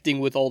connecting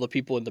with all the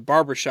people in the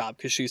barbershop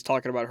because she's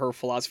talking about her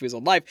philosophies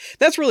on life.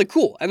 That's really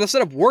cool. And the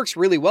setup works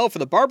really well for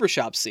the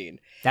barbershop scene.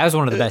 That was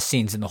one of the best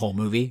scenes in the whole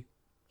movie.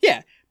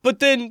 Yeah, but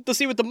then the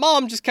scene with the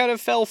mom just kind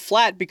of fell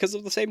flat because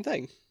of the same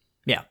thing.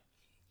 Yeah.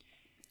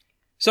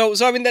 So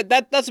I mean,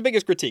 that's the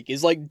biggest critique,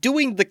 is like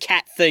doing the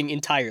cat thing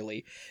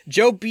entirely.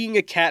 Joe being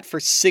a cat for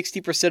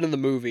 60% of the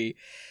movie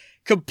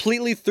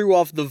completely threw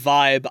off the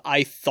vibe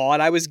I thought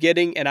I was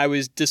getting, and I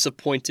was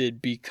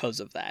disappointed because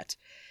of that.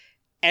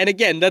 And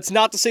again, that's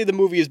not to say the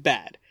movie is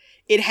bad.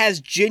 It has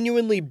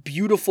genuinely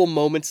beautiful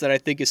moments that I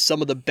think is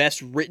some of the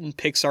best written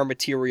Pixar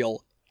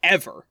material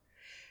ever.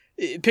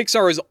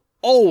 Pixar is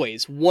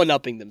always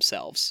one-upping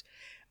themselves.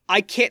 I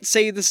can't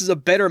say this is a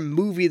better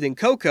movie than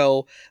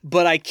Coco,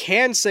 but I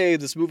can say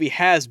this movie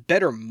has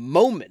better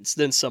moments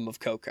than some of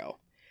Coco.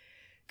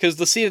 Because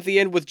the scene at the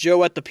end with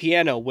Joe at the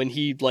piano, when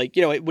he,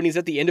 when he's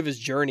at the end of his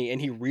journey and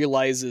he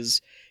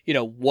realizes,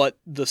 what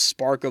the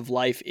spark of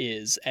life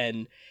is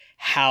and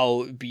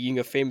how being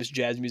a famous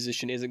jazz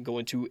musician isn't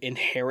going to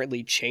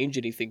inherently change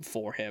anything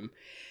for him.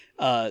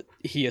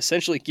 He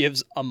essentially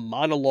gives a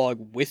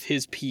monologue with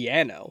his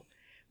piano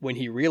when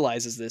he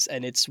realizes this,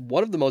 and it's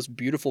one of the most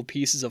beautiful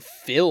pieces of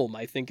film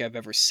I think I've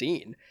ever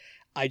seen.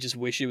 I just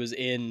wish it was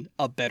in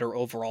a better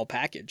overall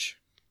package.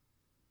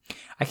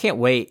 I can't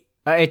wait.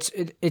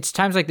 It's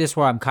times like this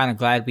where I'm kind of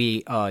glad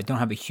we don't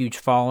have a huge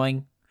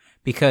following,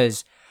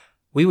 because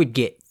we would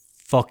get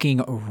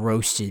fucking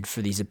roasted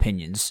for these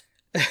opinions.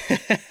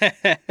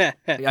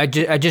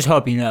 I just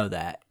hope you know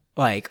that.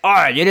 Like,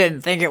 oh, you didn't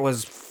think it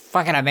was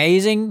fucking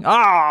amazing?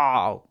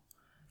 Oh,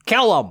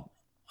 kill him.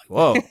 Like,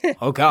 whoa,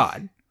 oh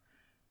God.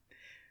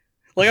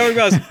 Like,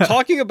 I was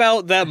talking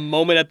about that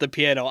moment at the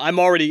piano.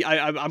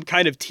 I'm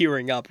kind of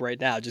tearing up right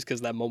now just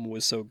because that moment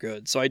was so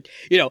good. So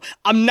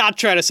I'm not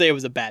trying to say it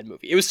was a bad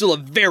movie. It was still a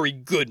very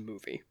good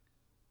movie.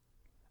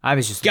 I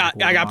was just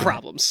I got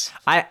problems.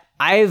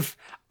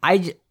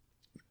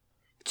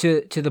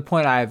 To the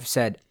point I've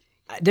said,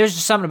 there's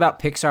just something about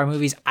Pixar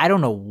movies. I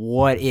don't know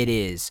what it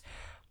is,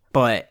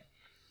 but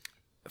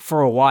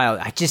for a while,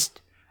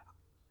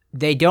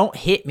 they don't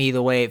hit me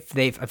the way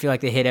I feel like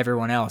they hit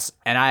everyone else.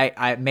 And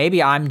I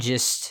maybe I'm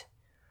just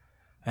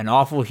an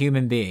awful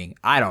human being.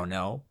 I don't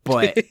know,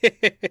 but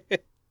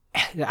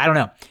I don't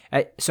know.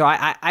 I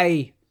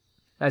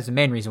that's the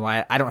main reason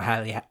why I don't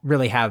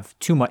really have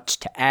too much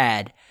to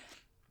add.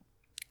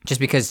 Just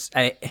because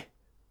I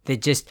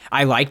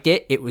liked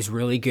it. It was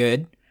really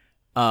good.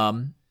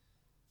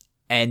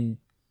 And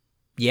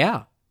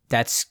yeah,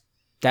 that's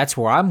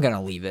where I'm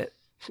gonna leave it.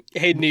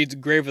 Hayden needs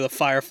Grave of the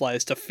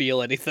Fireflies to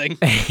feel anything.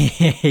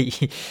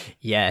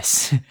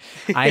 Yes,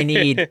 I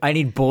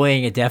need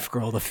bullying a deaf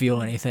girl to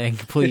feel anything,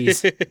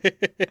 please.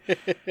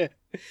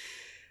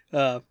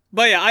 But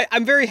yeah,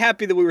 I'm very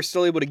happy that we were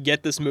still able to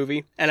get this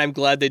movie, and I'm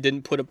glad they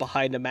didn't put it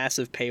behind a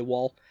massive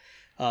paywall.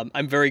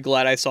 I'm very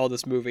glad I saw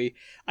this movie.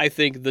 I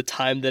think the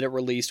time that it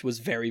released was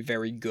very,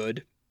 very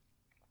good.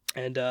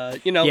 And,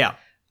 yeah,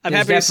 I'm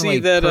happy to see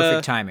that...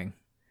 perfect timing.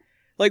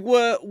 Like,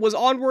 was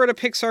Onward a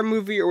Pixar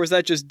movie, or was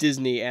that just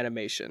Disney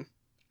animation?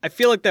 I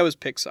feel like that was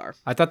Pixar.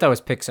 I thought that was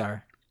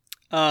Pixar.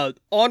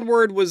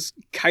 Onward was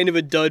kind of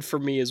a dud for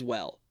me as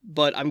well.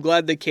 But I'm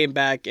glad they came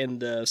back,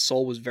 and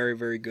Soul was very,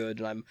 very good,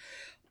 and I'm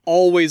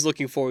always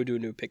looking forward to a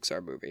new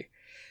Pixar movie.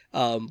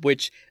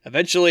 Which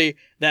eventually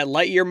that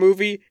Lightyear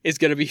movie is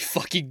gonna be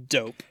fucking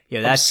dope. Yeah,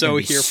 that's I'm so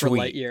here for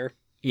Lightyear.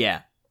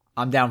 Yeah,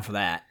 I'm down for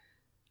that.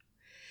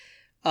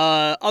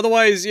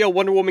 Otherwise,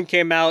 Wonder Woman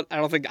came out. I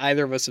don't think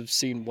either of us have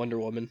seen Wonder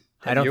Woman.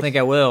 I don't think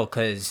I will,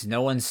 because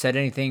no one said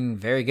anything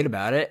very good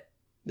about it.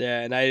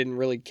 Yeah, and I didn't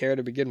really care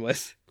to begin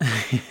with.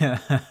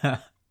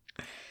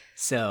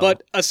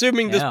 But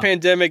assuming this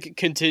pandemic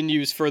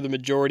continues for the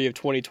majority of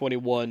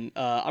 2021,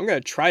 I'm going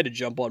to try to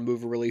jump on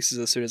movie releases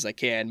as soon as I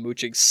can,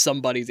 mooching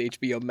somebody's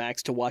HBO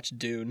Max to watch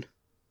Dune.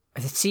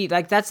 See,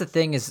 like, that's the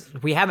thing is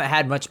we haven't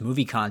had much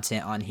movie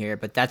content on here,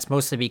 but that's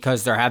mostly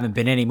because there haven't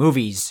been any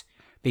movies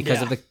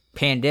because of the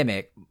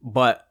pandemic.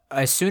 But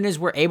as soon as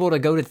we're able to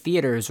go to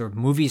theaters or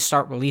movies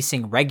start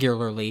releasing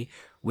regularly,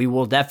 we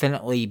will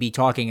definitely be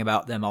talking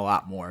about them a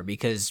lot more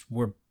because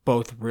we're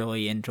both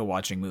really into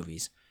watching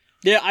movies.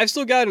 Yeah, I've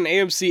still got an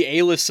AMC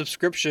A-list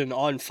subscription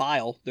on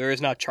file. There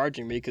is not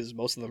charging me because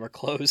most of them are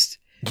closed.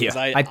 Yeah,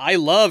 I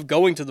love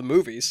going to the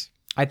movies.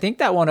 I think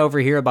that one over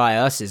here by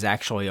us is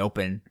actually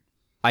open.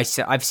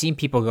 I've seen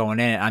people going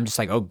in, and I'm just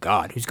like, oh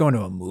God, who's going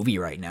to a movie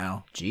right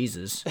now?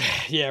 Jesus.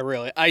 Yeah,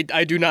 really.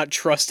 I do not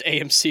trust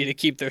AMC to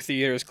keep their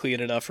theaters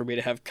clean enough for me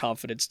to have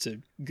confidence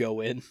to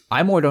go in.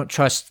 I more don't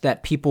trust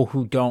that people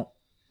who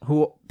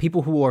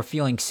are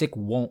feeling sick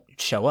won't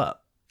show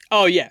up.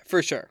 Oh yeah,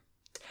 for sure.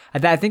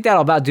 I think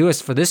that'll about do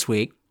us for this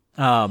week.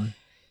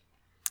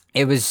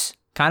 It was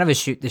kind of a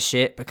shoot the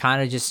shit, but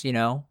kind of just,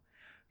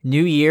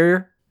 new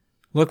year.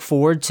 Look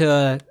forward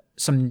to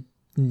some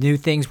new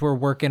things we're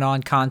working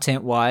on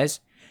content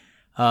wise.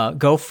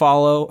 Go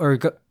follow our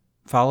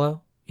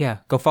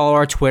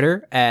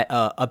Twitter at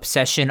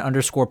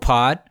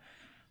obsession_pod.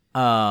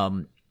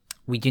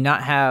 We do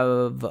not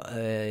have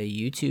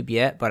YouTube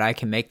yet, but I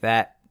can make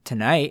that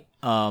tonight.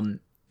 Yeah,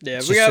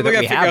 we got to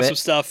figure out some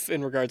stuff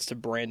in regards to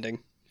branding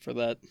for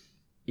that.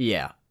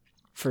 Yeah,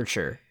 for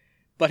sure.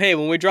 But hey,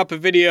 when we drop a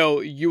video,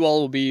 you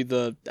all will be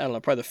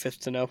probably the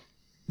fifth to know.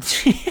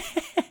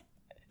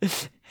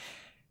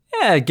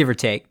 Yeah, give or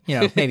take.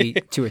 Maybe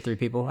 2 or 3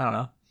 people. I don't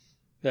know.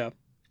 Yeah.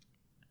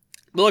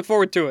 We look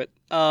forward to it.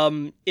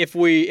 If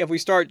we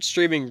start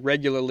streaming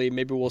regularly,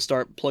 maybe we'll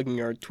start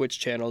plugging our Twitch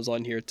channels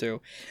on here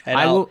too.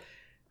 And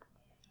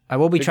I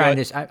will be trying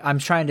this. I'm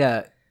trying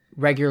to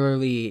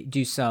regularly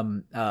do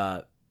some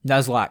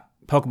Nuzlocke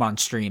Pokemon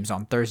streams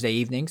on Thursday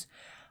evenings.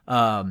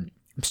 I'm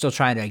still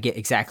trying to get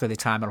exactly the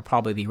time. It'll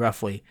probably be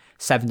roughly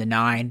 7 to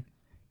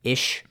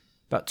 9-ish,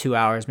 about 2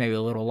 hours, maybe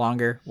a little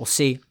longer. We'll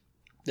see.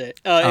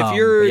 If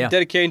you're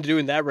dedicating to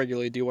doing that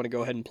regularly, do you want to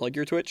go ahead and plug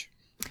your Twitch?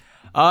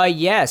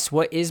 Yes.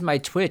 What is my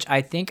Twitch?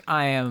 I think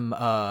I am,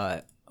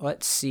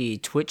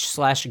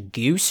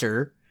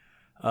 Twitch/Gooser,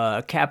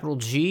 capital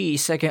G,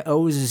 second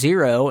O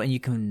 0,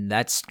 and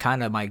that's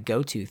kind of my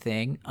go-to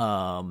thing.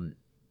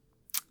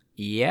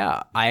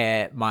 Yeah,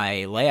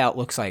 my layout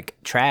looks like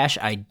trash.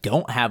 I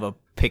don't have a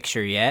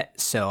picture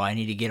yet, so I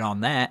need to get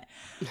on that.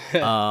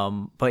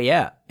 But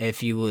yeah,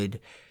 if you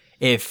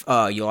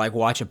like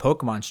watching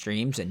Pokemon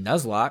streams and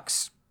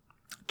Nuzlocks,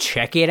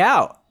 check it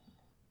out.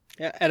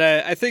 Yeah, and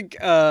I think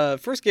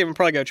first game I'm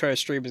probably gonna try to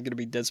stream is gonna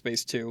be Dead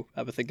Space 2.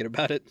 I've been thinking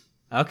about it.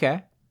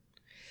 Okay.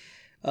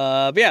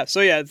 But yeah,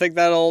 I think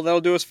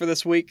that'll do us for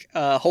this week.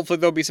 Hopefully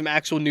there'll be some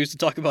actual news to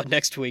talk about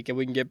next week, and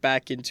we can get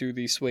back into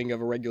the swing of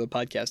a regular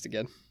podcast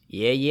again.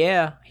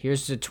 Yeah.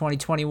 Here's to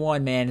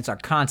 2021, man. It's our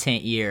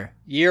content year.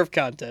 Year of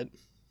content.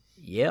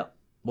 Yep.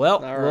 Well,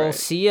 we'll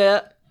see you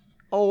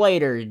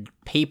later,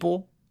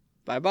 people.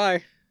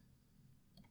 Bye-bye.